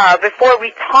before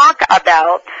we talk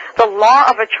about the law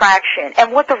of attraction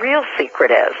and what the real secret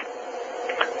is.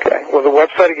 Okay. Well, the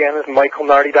website again is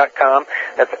michaelnardi.com.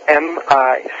 That's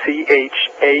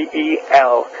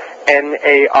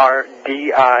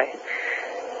MICHAELNARDI.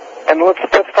 And let's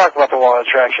talk about the law of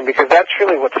attraction, because that's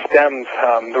really what stems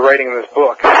the writing of this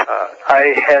book.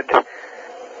 I had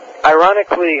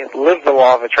ironically lived the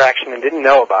law of attraction and didn't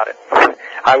know about it.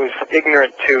 I was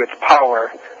ignorant to its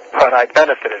power, but I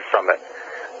benefited from it.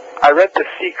 I read The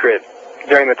Secret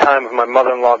during the time of my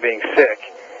mother-in-law being sick,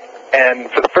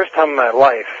 and for the first time in my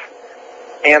life,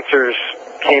 answers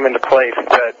came into place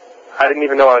that I didn't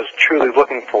even know I was truly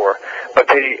looking for, but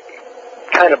they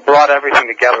kind of brought everything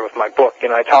together with my book. You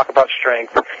know, I talk about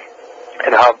strength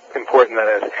and how important that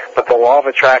is, but the law of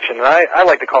attraction, and I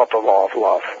like to call it the law of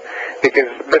love, because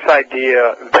this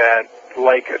idea that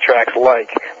like attracts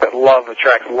like, that love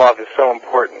attracts love, is so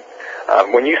important.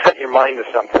 When you set your mind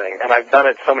to something, and I've done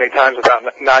it so many times without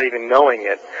not even knowing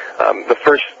it, the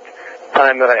first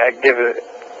time that I give a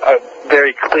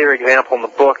very clear example in the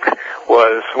book was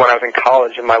when I was in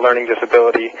college, and my learning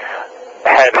disability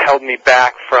had held me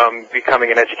back from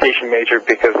becoming an education major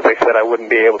because they said I wouldn't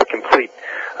be able to complete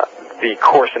the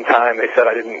course in time. They said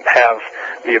I didn't have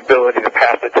the ability to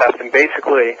pass the test. And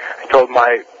basically, I told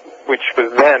which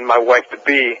was then my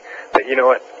wife-to-be, that, you know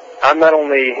what, I'm not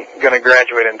only going to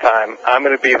graduate in time, I'm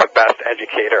going to be the best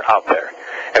educator out there.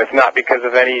 And it's not because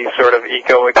of any sort of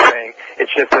egoic thing.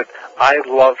 It's just that I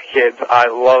love kids. I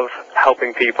love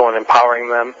helping people and empowering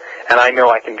them, and I know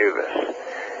I can do this.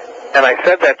 And I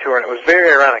said that to her, and it was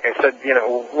very ironic. I said, you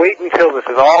know, wait until this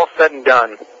is all said and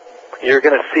done. You're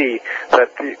going to see that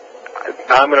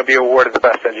I'm going to be awarded the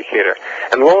best educator.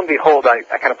 And lo and behold, I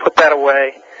kind of put that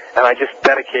away, and I just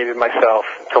dedicated myself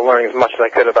to learning as much as I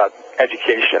could about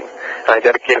education. And I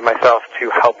dedicated myself to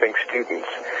helping students.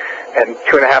 And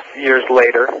 2.5 years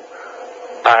later,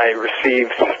 I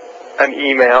received an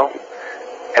email,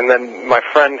 and then my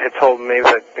friend had told me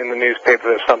that in the newspaper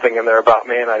there's something in there about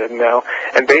me, and I didn't know.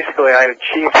 And basically I had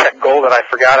achieved that goal that I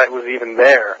forgot I was even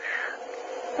there,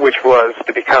 which was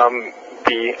to become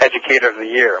the Educator of the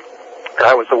Year. And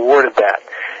I was awarded that.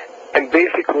 And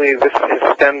basically this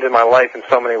has stemmed in my life in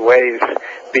so many ways,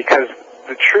 because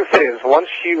the truth is, once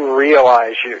you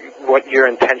realize what your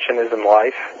intention is in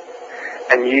life,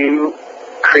 and you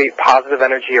create positive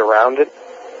energy around it,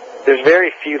 there's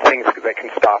very few things that can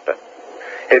stop it.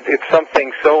 It's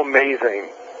something so amazing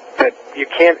that you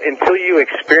can't, until you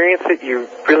experience it, you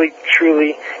really,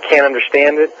 truly can't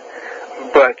understand it.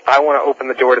 But I want to open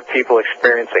the door to people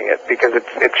experiencing it, because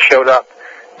it's showed up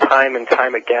time and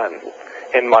time again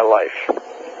in my life.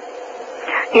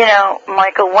 You know,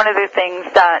 Michael, one of the things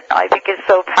that I think is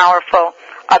so powerful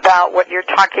about what you're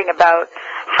talking about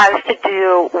has to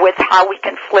do with how we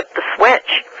can flip the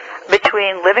switch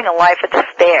between living a life of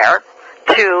despair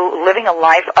to living a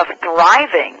life of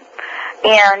thriving.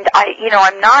 And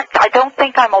I don't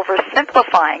think I'm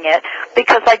oversimplifying it,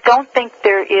 because I don't think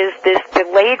there is this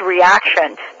delayed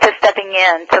reaction to stepping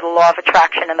into the law of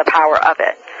attraction and the power of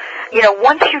it. You know,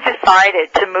 once you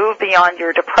decided to move beyond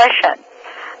your depression,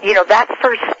 you know, that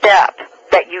first step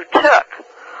that you took,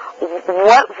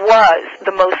 what was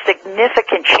the most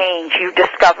significant change you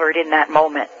discovered in that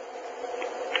moment?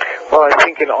 Well, I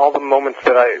think in all the moments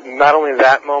that not only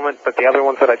that moment, but the other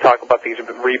ones that I talk about, these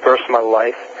rebirths in my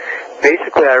life,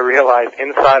 basically I realized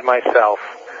inside myself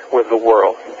was the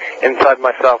world. Inside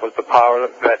myself was the power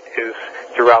that is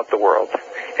throughout the world.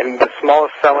 And the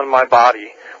smallest cell in my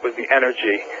body was the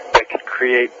energy that could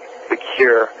create the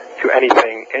cure to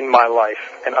anything in my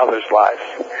life and others' lives.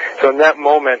 So in that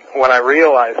moment, when I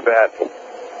realized that,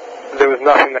 there was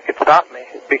nothing that could stop me,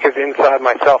 because inside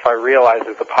myself I realized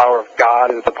that the power of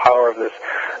God is the power of this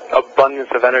abundance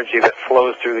of energy that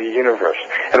flows through the universe.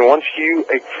 And once you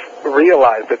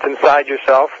realize that's inside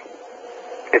yourself,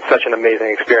 it's such an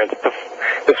amazing experience.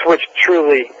 The switch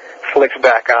truly flicks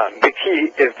back on. The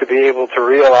key is to be able to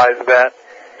realize that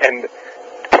and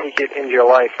take it into your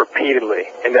life repeatedly,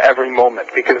 into every moment,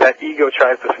 because that ego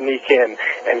tries to sneak in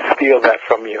and steal that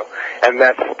from you. And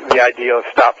that's the idea of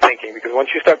stop thinking, because once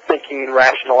you start thinking and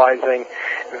rationalizing,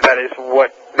 that is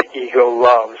what the ego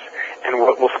loves and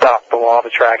what will stop the law of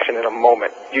attraction in a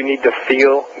moment. You need to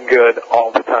feel good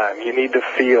all the time. You need to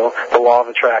feel the law of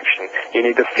attraction. You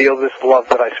need to feel this love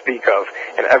that I speak of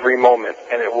in every moment,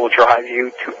 and it will drive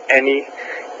you to any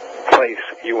place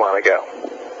you want to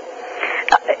go.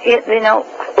 You know,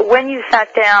 when you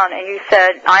sat down and you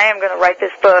said, I am going to write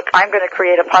this book, I'm going to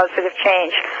create a positive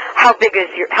change, how big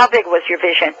was your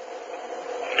vision?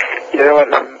 You know what,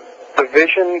 the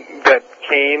vision that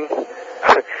came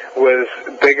was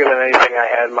bigger than anything I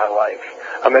had in my life.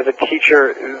 As a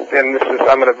teacher, and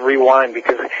I'm going to rewind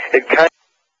because it kind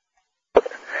of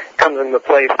comes into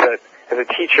place that as a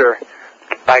teacher,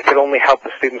 I could only help the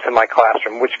students in my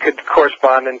classroom, which could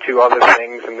correspond into other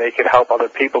things, and they could help other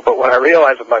people. But when I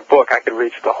realized with my book, I could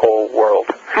reach the whole world.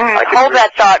 Hold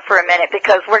that thought for a minute,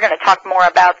 because we're going to talk more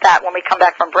about that when we come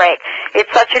back from break.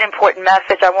 It's such an important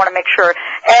message. I want to make sure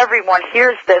everyone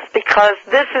hears this, because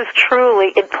this is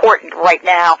truly important right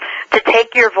now, to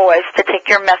take your voice, to take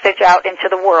your message out into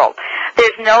the world.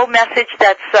 There's no message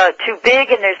that's too big,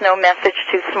 and there's no message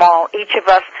too small. Each of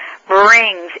us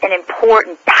brings an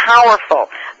important, powerful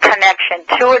connection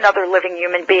to another living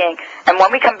human being. And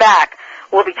when we come back,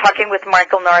 we'll be talking with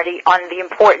Michael Nardi on the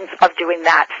importance of doing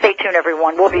that. Stay tuned,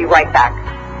 everyone. We'll be right back.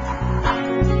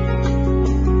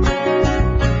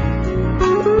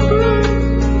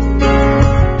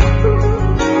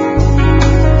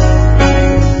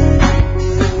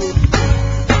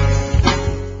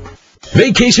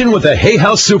 Vacation with the Hay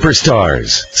House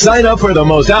Superstars. Sign up for the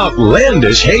most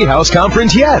outlandish Hay House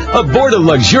conference yet aboard a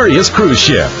luxurious cruise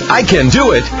ship. I Can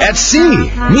Do It at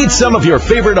Sea. Meet some of your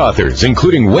favorite authors,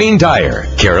 including Wayne Dyer,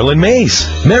 Carolyn Mace,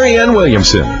 M.A.N.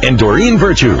 Williamson, and Doreen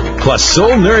Virtue, plus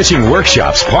soul-nourishing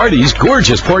workshops, parties,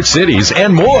 gorgeous port cities,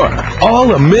 and more.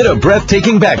 All amid a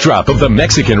breathtaking backdrop of the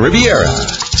Mexican Riviera.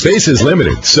 Space is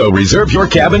limited, so reserve your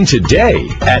cabin today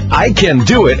at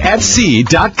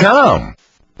ICanDoItAtSea.com.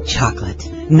 Chocolate.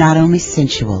 Not only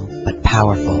sensual, but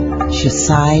powerful.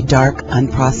 Shasai Dark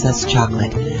Unprocessed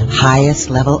Chocolate.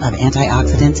 Highest level of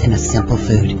antioxidants in a simple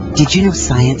food. Did you know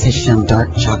science has shown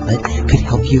dark chocolate could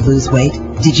help you lose weight?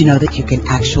 Did you know that you can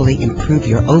actually improve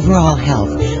your overall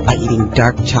health by eating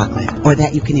dark chocolate? Or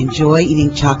that you can enjoy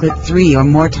eating chocolate 3 or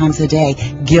more times a day,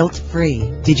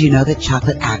 guilt-free? Did you know that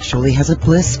chocolate actually has a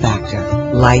bliss factor?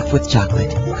 Life with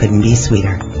chocolate couldn't be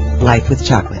sweeter.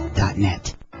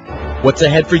 LifeWithChocolate.net. What's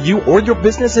ahead for you or your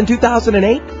business in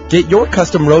 2008? Get your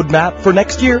custom roadmap for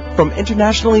next year from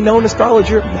internationally known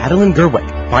astrologer Madeline Gerwick.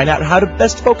 Find out how to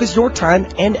best focus your time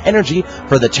and energy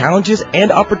for the challenges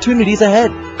and opportunities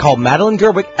ahead. Call Madeline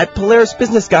Gerwick at Polaris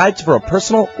Business Guides for a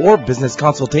personal or business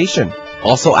consultation.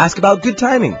 Also ask about good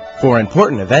timing for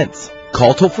important events.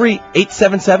 Call toll-free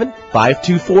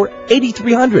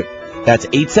 877-524-8300. That's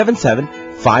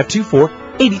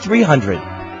 877-524-8300.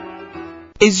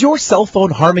 Is your cell phone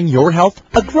harming your health?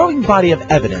 A growing body of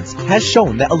evidence has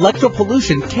shown that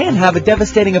electropollution can have a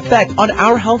devastating effect on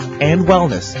our health and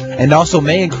wellness, and also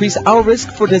may increase our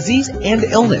risk for disease and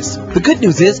illness. The good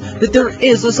news is that there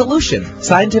is a solution.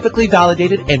 Scientifically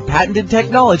validated and patented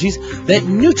technologies that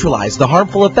neutralize the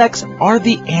harmful effects are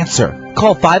the answer.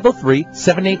 Call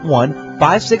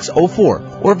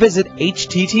 503-781-5604 or visit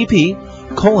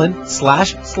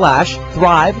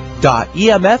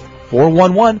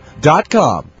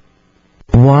http://thrive.emf411.com.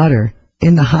 Water.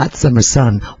 In the hot summer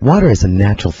sun, water is a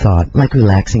natural thought, like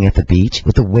relaxing at the beach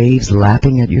with the waves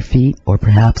lapping at your feet, or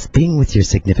perhaps being with your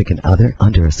significant other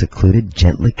under a secluded,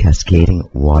 gently cascading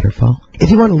waterfall.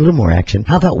 If you want a little more action,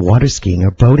 how about water skiing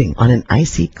or boating on an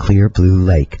icy, clear blue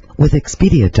lake? With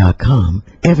Expedia.com,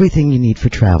 everything you need for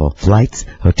travel, flights,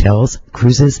 hotels,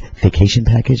 cruises, vacation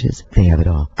packages, they have it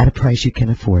all at a price you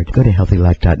can afford. Go to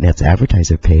HealthyLife.net's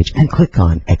advertiser page and click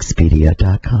on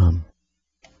Expedia.com.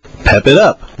 Pep it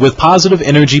up with positive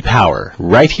energy power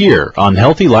right here on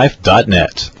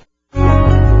HealthyLife.net.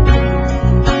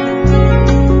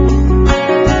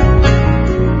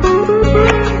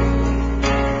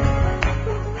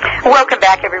 Welcome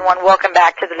back, everyone. Welcome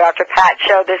back to the Dr. Pat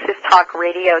Show. This is Talk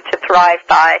Radio to Thrive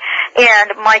By.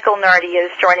 And Michael Nerdy is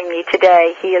joining me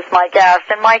today. He is my guest.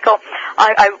 And Michael,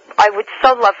 I would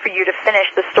so love for you to finish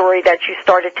the story that you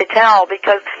started to tell,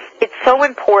 because it's so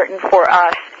important for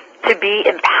us to be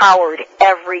empowered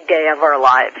every day of our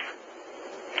lives.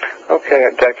 Okay,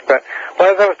 Dr. Pat.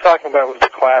 Well, as I was talking about was the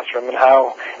classroom, and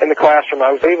how in the classroom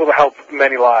I was able to help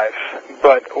many lives.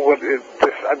 But what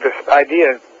this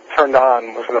idea turned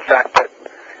on was the fact that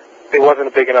it wasn't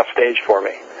a big enough stage for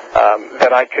me,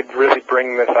 that I could really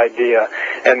bring this idea,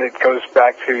 and it goes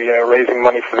back to, raising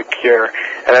money for the cure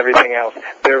and everything else.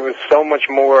 There was so much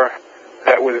more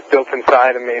that was built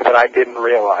inside of me that I didn't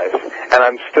realize, and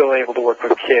I'm still able to work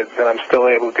with kids, and I'm still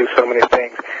able to do so many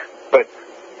things, but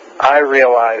I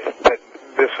realized that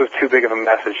this was too big of a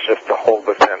message just to hold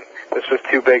within. This was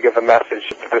too big of a message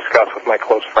to discuss with my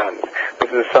close friends.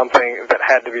 This is something that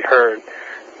had to be heard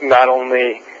not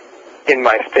only in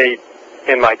my state,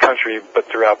 in my country, but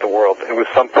throughout the world. It was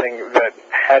something that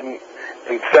hadn't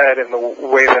been said in the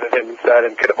way that it had been said,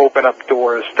 and could open up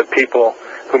doors to people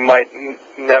who might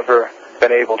never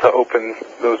been able to open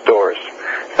those doors.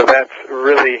 So that's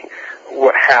really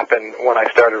what happened when I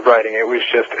started writing. It was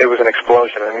an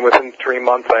explosion. And within 3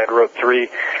 months, I had wrote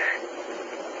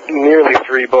nearly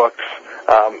three books,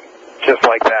 just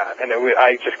like that. And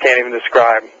I just can't even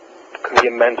describe the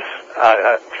immense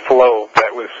flow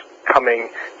that was coming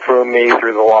through me,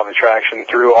 through the law of attraction,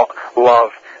 through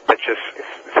love that just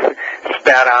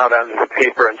spat out onto the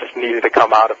paper and just needed to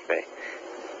come out of me.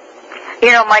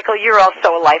 Michael, you're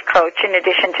also a life coach in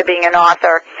addition to being an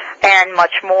author and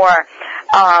much more.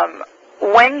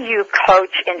 When you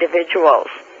coach individuals,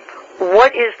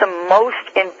 what is the most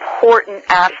important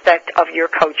aspect of your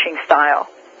coaching style?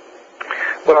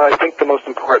 Well, I think the most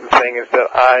important thing is that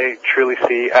I truly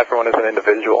see everyone as an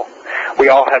individual. We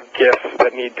all have gifts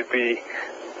that need to be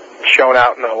shown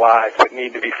out in our lives, that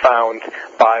need to be found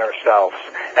by ourselves.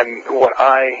 And what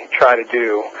I try to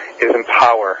do is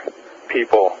empower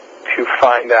people to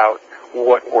find out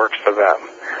what works for them.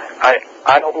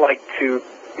 I don't like to,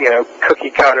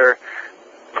 cookie cutter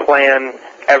plan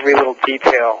every little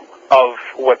detail of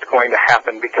what's going to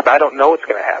happen, because I don't know what's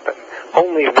going to happen.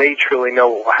 Only they truly know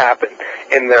what will happen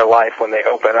in their life when they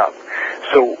open up.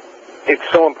 So it's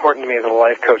so important to me as a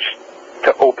life coach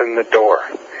to open the door.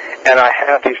 And I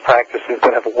have these practices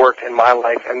that have worked in my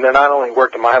life, and they're not only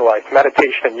worked in my life.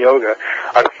 Meditation and yoga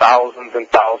are thousands and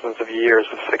thousands of years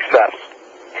of success.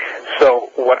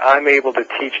 So what I'm able to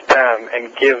teach them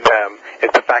and give them is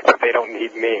the fact that they don't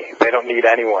need me. They don't need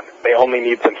anyone. They only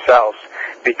need themselves,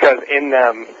 because in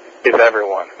them is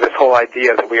everyone. This whole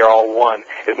idea that we are all one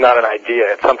is not an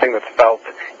idea. It's something that's felt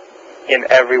in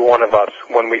every one of us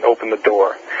when we open the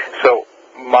door. So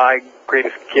my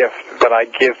greatest gift that I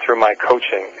give through my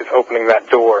coaching is opening that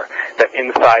door that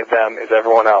inside them is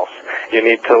everyone else. You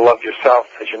need to love yourself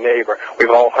as your neighbor.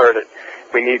 We've all heard it.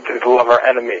 We need to love our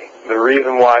enemy. The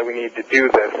reason why we need to do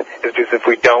this is because if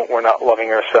we don't, we're not loving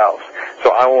ourselves.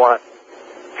 So I want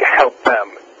to help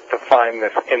them to find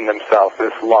this in themselves,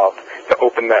 this love, to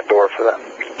open that door for them.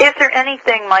 Is there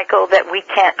anything, Michael, that we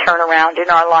can't turn around in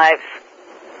our lives?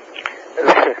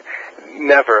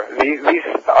 Never. These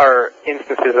are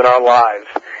instances in our lives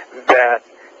that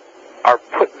are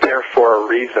put there for a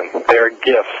reason. They're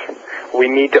gifts. We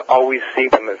need to always see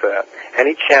them as that.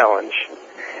 Any challenge,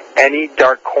 any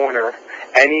dark corner,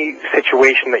 any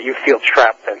situation that you feel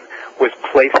trapped in was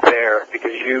placed there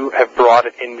because you have brought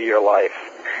it into your life.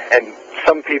 And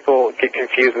some people get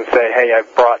confused and say, hey,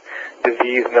 I've brought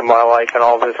disease into my life and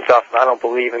all this stuff, and I don't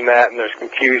believe in that, and there's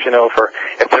confusion over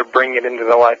if they're bringing it into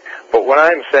their life. But what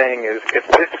I'm saying is, if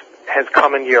this has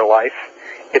come into your life,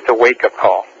 it's a wake-up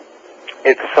call.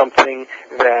 It's something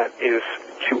that is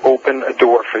to open a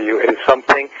door for you. It is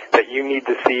something that you need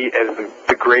to see as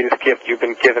the greatest gift you've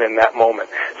been given in that moment.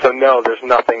 So no, there's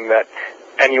nothing that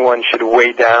anyone should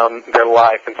weigh down their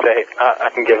life and say, I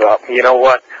can give up. You know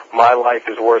what? My life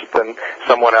is worse than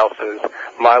someone else's.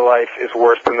 My life is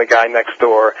worse than the guy next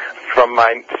door, from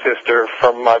my sister,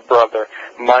 from my brother.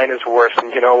 Mine is worse,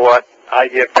 and you know what? I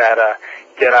get that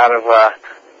get out of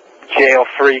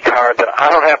jail-free card that I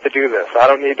don't have to do this. I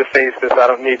don't need to face this. I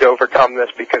don't need to overcome this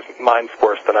because mine's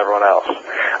worse than everyone else.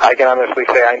 I can honestly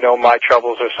say I know my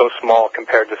troubles are so small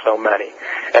compared to so many.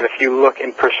 And if you look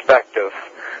in perspective,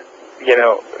 you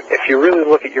know, if you really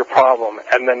look at your problem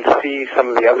and then see some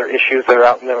of the other issues that are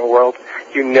out in the world,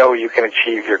 you know you can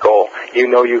achieve your goal. You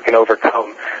know you can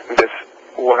overcome this,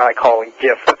 what I call a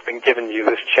gift that's been given to you,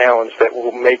 this challenge that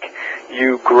will make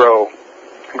you grow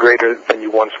greater than you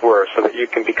once were so that you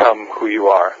can become who you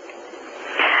are.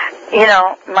 You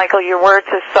know, Michael, your words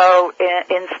are so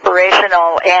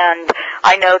inspirational, and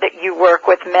I know that you work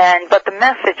with men, but the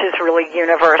message is really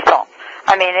universal.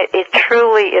 I mean, it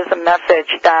truly is a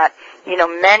message that, you know,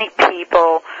 many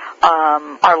people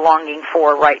are longing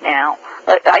for right now.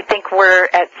 I think we're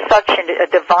at such a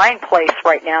divine place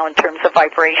right now in terms of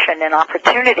vibration and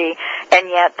opportunity, and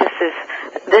yet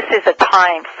this is a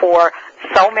time for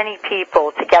so many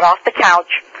people to get off the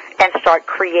couch and start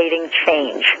creating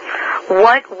change.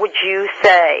 What would you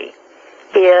say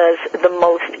is the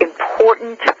most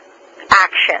important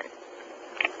action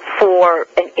for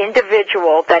an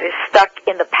individual that is stuck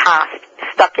in the past,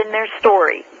 stuck in their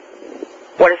story?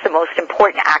 What is the most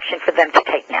important action for them to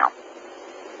take now?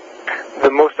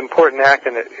 The most important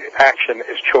action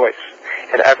is choice.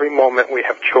 At every moment we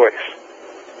have choice.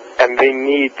 And they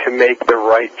need to make the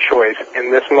right choice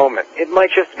in this moment. It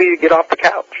might just be to get off the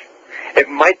couch. It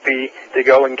might be to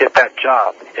go and get that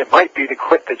job. It might be to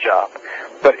quit the job.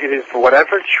 But it is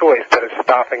whatever choice that is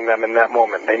stopping them in that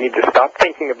moment. They need to stop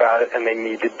thinking about it, and they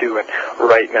need to do it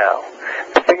right now.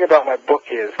 The thing about my book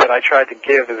is that I tried to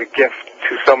give as a gift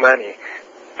to so many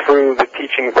through the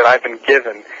teachings that I've been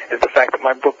given is the fact that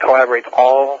my book collaborates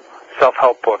all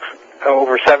self-help books,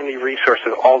 over 70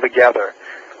 resources all together,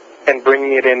 and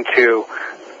bringing it into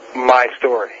my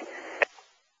story.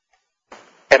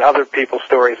 And other people's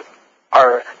stories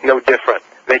are no different.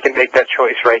 They can make that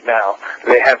choice right now.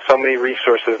 They have so many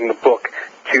resources in the book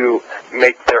to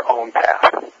make their own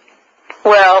path.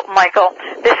 Well, Michael,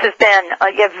 this has been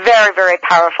a very, very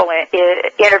powerful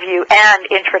interview and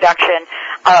introduction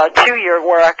to your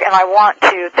work, and I want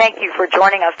to thank you for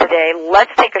joining us today.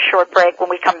 Let's take a short break. When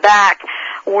we come back,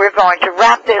 we're going to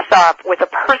wrap this up with a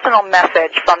personal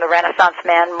message from the Renaissance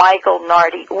man, Michael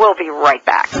Nardi. We'll be right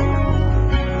back.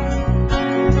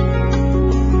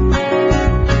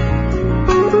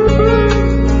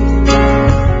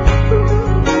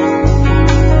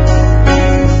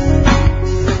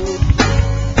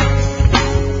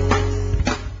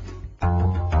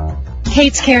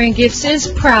 Kate's Caring Gifts is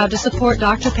proud to support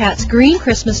Dr. Pat's Green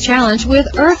Christmas Challenge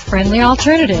with earth-friendly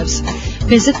alternatives.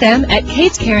 Visit them at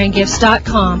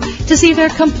katescaringgifts.com to see their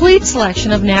complete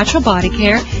selection of natural body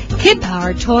care,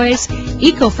 kid-powered toys,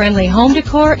 eco-friendly home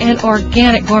decor, and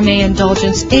organic gourmet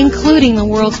indulgence, including the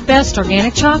world's best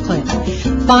organic chocolate.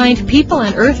 Find people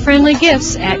and earth-friendly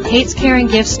gifts at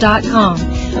katescaringgifts.com.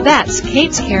 That's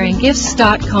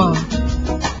katescaringgifts.com.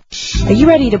 Are you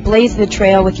ready to blaze the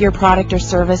trail with your product or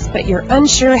service, but you're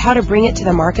unsure how to bring it to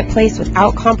the marketplace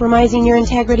without compromising your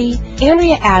integrity?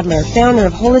 Andrea Adler, founder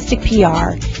of Holistic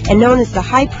PR and known as the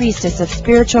High Priestess of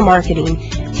Spiritual Marketing,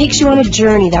 takes you on a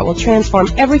journey that will transform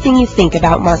everything you think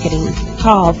about marketing.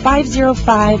 Call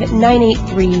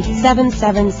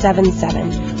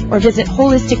 505-983-7777 or visit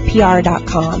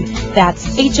holisticpr.com. That's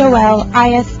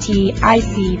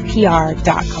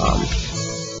HOLISTICPR.com.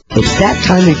 It's that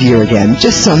time of year again.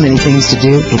 Just so many things to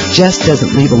do. It just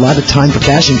doesn't leave a lot of time for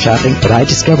fashion shopping. But I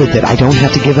discovered that I don't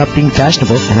have to give up being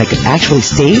fashionable, and I could actually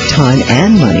save time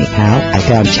and money. How? I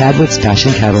found Chadwick's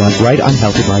fashion catalog right on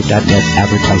HealthyLife.net's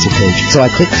advertiser page. So I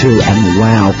clicked through, and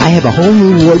wow, I have a whole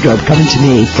new wardrobe coming to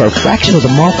me for a fraction of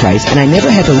the mall price, and I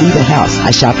never had to leave the house.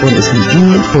 I shopped when it was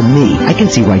convenient for me. I can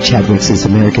see why Chadwick's is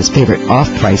America's favorite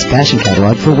off-price fashion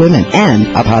catalog for women,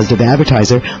 and a positive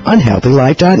advertiser on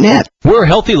HealthyLife.net. We're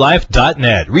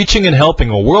HealthyLife.net, reaching and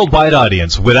helping a worldwide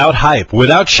audience without hype,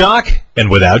 without shock, and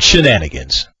without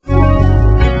shenanigans.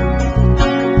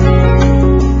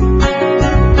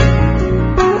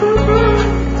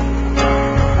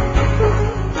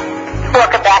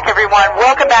 Welcome back, everyone.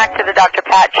 Welcome back to the Dr.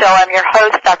 Pat Show. I'm your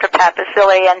host, Dr. Pat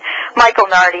Basile, and Michael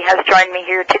Nardi has joined me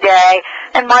here today.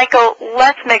 And Michael,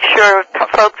 let's make sure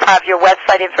folks have your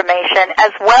website information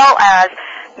as well as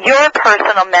your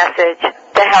personal message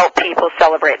to help people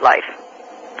celebrate life.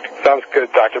 Sounds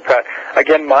good, Dr. Pat.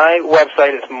 Again, my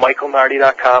website is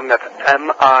michaelnardi.com. That's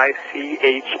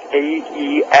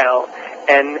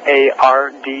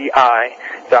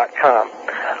MichaelNardi.com.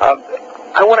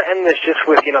 I want to end this just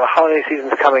with, the holiday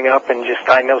season's coming up, and just,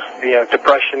 I know,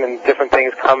 depression and different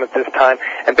things come at this time.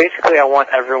 And basically, I want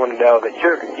everyone to know that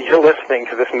you're listening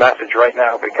to this message right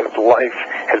now because life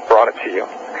has brought it to you.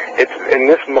 It's in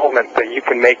this moment that you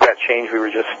can make that change we were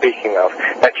just speaking of,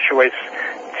 that choice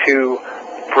to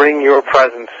bring your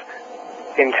presence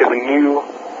into the new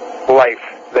life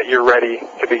that you're ready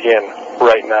to begin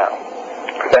right now.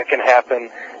 That can happen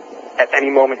at any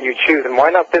moment you choose. And why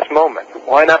not this moment?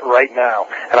 Why not right now?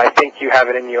 And I think you have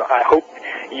it in you. I hope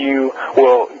you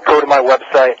will go to my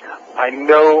website. I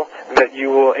know that you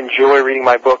will enjoy reading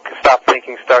my book, Stop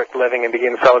Thinking, Start Living, and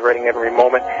Begin Celebrating Every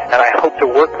Moment. And I hope to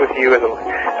work with you as a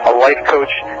life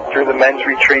coach through the men's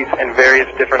retreats and various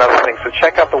different other things. So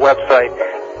check out the website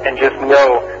and just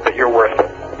know that you're worth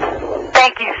it.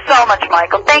 Thank you so much,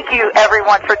 Michael. Thank you,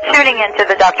 everyone, for tuning into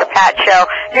the Dr. Pat Show.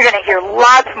 You're going to hear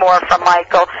lots more from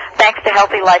Michael. Thanks to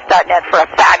HealthyLife.net for a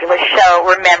fabulous show.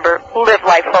 Remember, live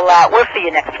life full out. We'll see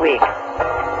you next week.